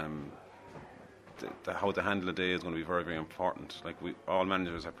 How they handle the day is going to be very, very important. Like, all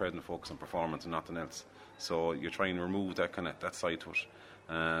managers are present to focus on performance and nothing else. So you're trying to remove that side to it.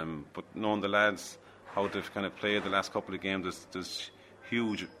 But knowing the lads, how they've kind of played the last couple of games, there's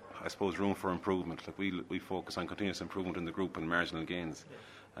huge, I suppose, room for improvement. Like, we focus on continuous improvement in the group and marginal gains.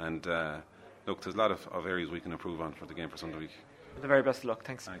 And look, there's a lot of areas we can improve on for the game for Sunday week. The very best of luck.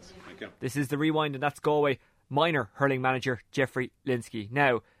 Thanks. Thank you. This is The Rewind, and that's Galway minor hurling manager Jeffrey Linsky.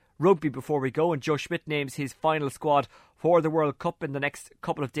 Now, rugby before we go, and Joe Schmidt names his final squad for the World Cup in the next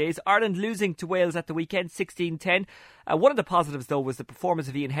couple of days. Ireland losing to Wales at the weekend, 16-10. One of the positives, though, was the performance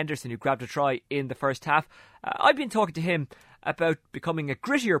of Ian Henderson, who grabbed a try in the first half. I've been talking to him about becoming a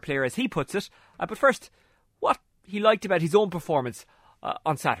grittier player, as he puts it. But first, what he liked about his own performance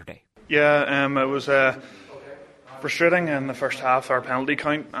on Saturday. Yeah, it was frustrating in the first half, our penalty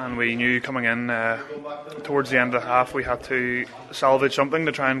count, and we knew coming in towards the end of the half we had to salvage something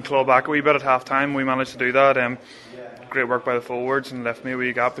to try and claw back a wee bit at half time. We managed to do that. Great work by the forwards, and left me a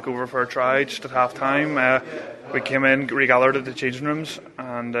wee gap to go over for a try just at half time. We came in, regathered at the changing rooms,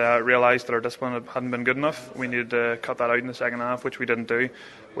 and realised that our discipline hadn't been good enough. We needed to cut that out in the second half, which we didn't do.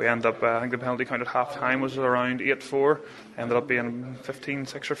 We ended up, I think the penalty count at half time was around 8-4, ended up being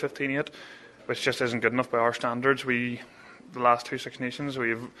 15-6 or 15-8, which just isn't good enough by our standards. The last two Six Nations,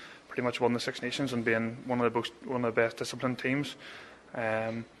 we've pretty much won the Six Nations and being one of the best disciplined teams.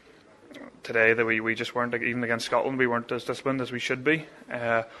 Today, that we just weren't, even against Scotland, we weren't as disciplined as we should be.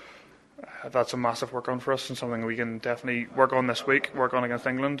 That's a massive work on for us, and something we can definitely work on this week, work on against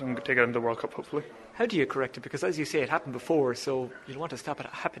England, and take it into the World Cup, hopefully. How do you correct it? Because, as you say, it happened before, so you don't want to stop it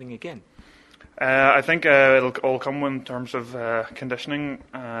happening again. I think it'll all come in terms of conditioning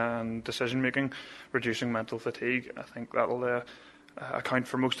and decision making, reducing mental fatigue. I think that'll account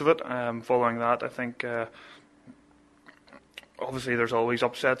for most of it. Following that, I think obviously there's always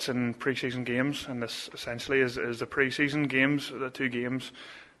upsets in pre-season games, and this essentially is the pre-season games. The two games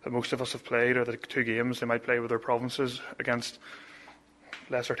that most of us have played are the two games they might play with their provinces against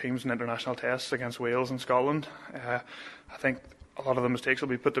lesser teams in international tests against Wales and Scotland. I think a lot of the mistakes will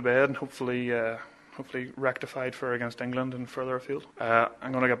be put to bed and hopefully rectified for against England and further afield.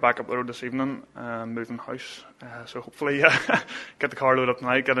 I'm going to get back up the road this evening and moving house, so hopefully get the car loaded up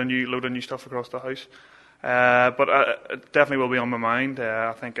tonight, get a load of new stuff across the house. But it definitely will be on my mind.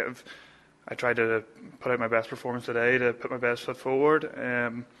 I think I tried to put out my best performance today, to put my best foot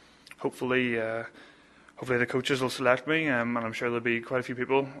forward. Hopefully the coaches will select me, and I'm sure there'll be quite a few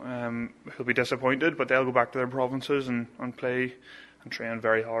people who'll be disappointed, but they'll go back to their provinces and play and train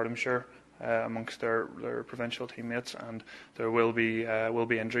very hard, I'm sure, amongst their provincial teammates. And there will be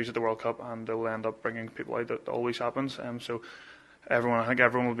injuries at the World Cup, and they'll end up bringing people out. That always happens. So I think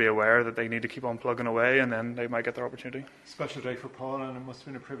everyone will be aware that they need to keep on plugging away, and then they might get their opportunity. Special day for Paul, and it must have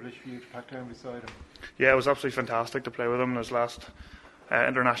been a privilege for you to pack down beside him. Yeah, it was absolutely fantastic to play with him in his last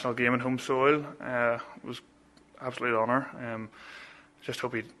international game in home soil. It was absolute honour. Just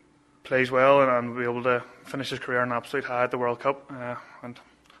hope he plays well and be able to finish his career on an absolute high at the World Cup and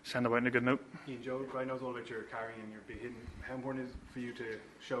send him out on a good note. Joe, I know all about your carrying and your big hitting. How important is it for you to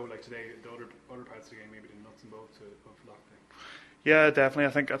show, like today, the other parts of the game, maybe the nuts and bolts of lockdown? Yeah, definitely.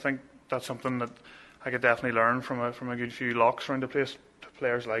 I think that's something that I could definitely learn from a good few locks around the place. To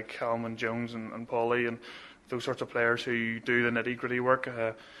players like Helm and Jones and Paulie and those sorts of players who do the nitty-gritty work.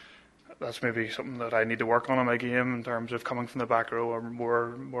 That's maybe something that I need to work on in my game in terms of coming from the back row, or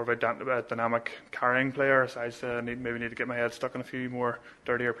more of a dynamic carrying player. Besides, maybe need to get my head stuck in a few more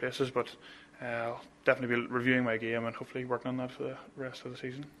dirtier places, but I'll definitely be reviewing my game and hopefully working on that for the rest of the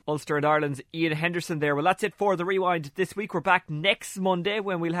season. Ulster and Ireland's Ian Henderson there. Well, that's it for the Rewind this week. We're back next Monday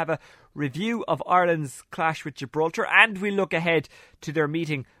when we'll have a review of Ireland's clash with Gibraltar, and we'll look ahead to their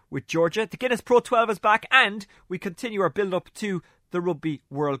meeting with Georgia. The Guinness Pro 12 is back, and we continue our build-up to the Rugby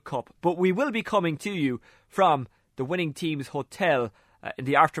World Cup. But we will be coming to you from the winning team's hotel in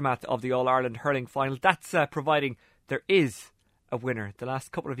the aftermath of the All-Ireland hurling final. That's providing there is a winner. The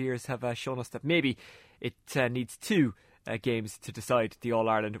last couple of years have shown us that maybe it needs two games to decide the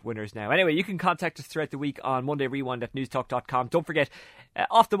All-Ireland winners now. Anyway, you can contact us throughout the week on mondayrewind@newstalk.com. Don't forget,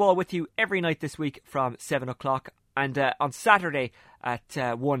 Off the Ball with you every night this week from 7 o'clock, and on Saturday at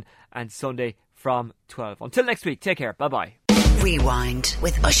 1 and Sunday from 12. Until next week, take care. Bye-bye. Rewind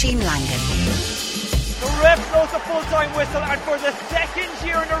with Oisín Langan. The ref blows a full-time whistle, and for the second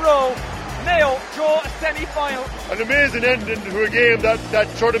year in a row, Mayo draw a semi-final. An amazing ending to a game that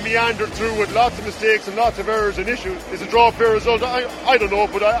sort of meandered through with lots of mistakes and lots of errors and issues. Is a draw a fair result? I don't know,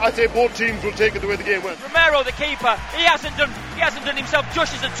 but I'd say both teams will take it the way the game went. Romero, the keeper, he hasn't done himself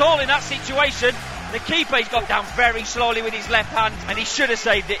justice at all in that situation. The keeper, he's got down very slowly with his left hand, and he should have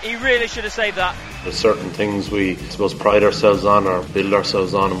saved it. He really should have saved that. There's certain things we pride ourselves on or build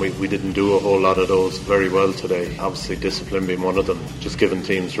ourselves on, and we didn't do a whole lot of those very well today. Obviously discipline being one of them. Just giving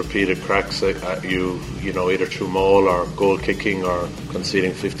teams repeated cracks at you know, either through maul or goal kicking or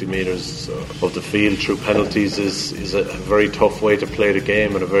conceding 50 metres of the field through penalties is a very tough way to play the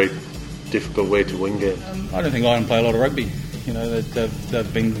game and a very difficult way to win games. I don't think Ireland play a lot of rugby. You know,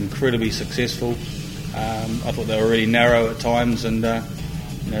 they've been incredibly successful. I thought they were really narrow at times, and a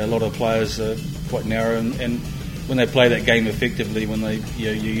lot of players are quite narrow. And when they play that game effectively, when they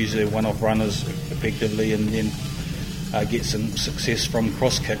you use their one-off runners effectively, and then get some success from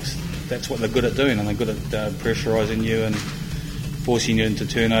cross kicks, that's what they're good at doing, and they're good at pressurising you and forcing you into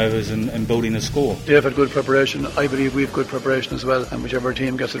turnovers and building a score. They've had good preparation. I believe we've good preparation as well, and whichever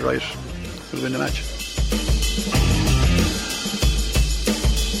team gets it right will win the match.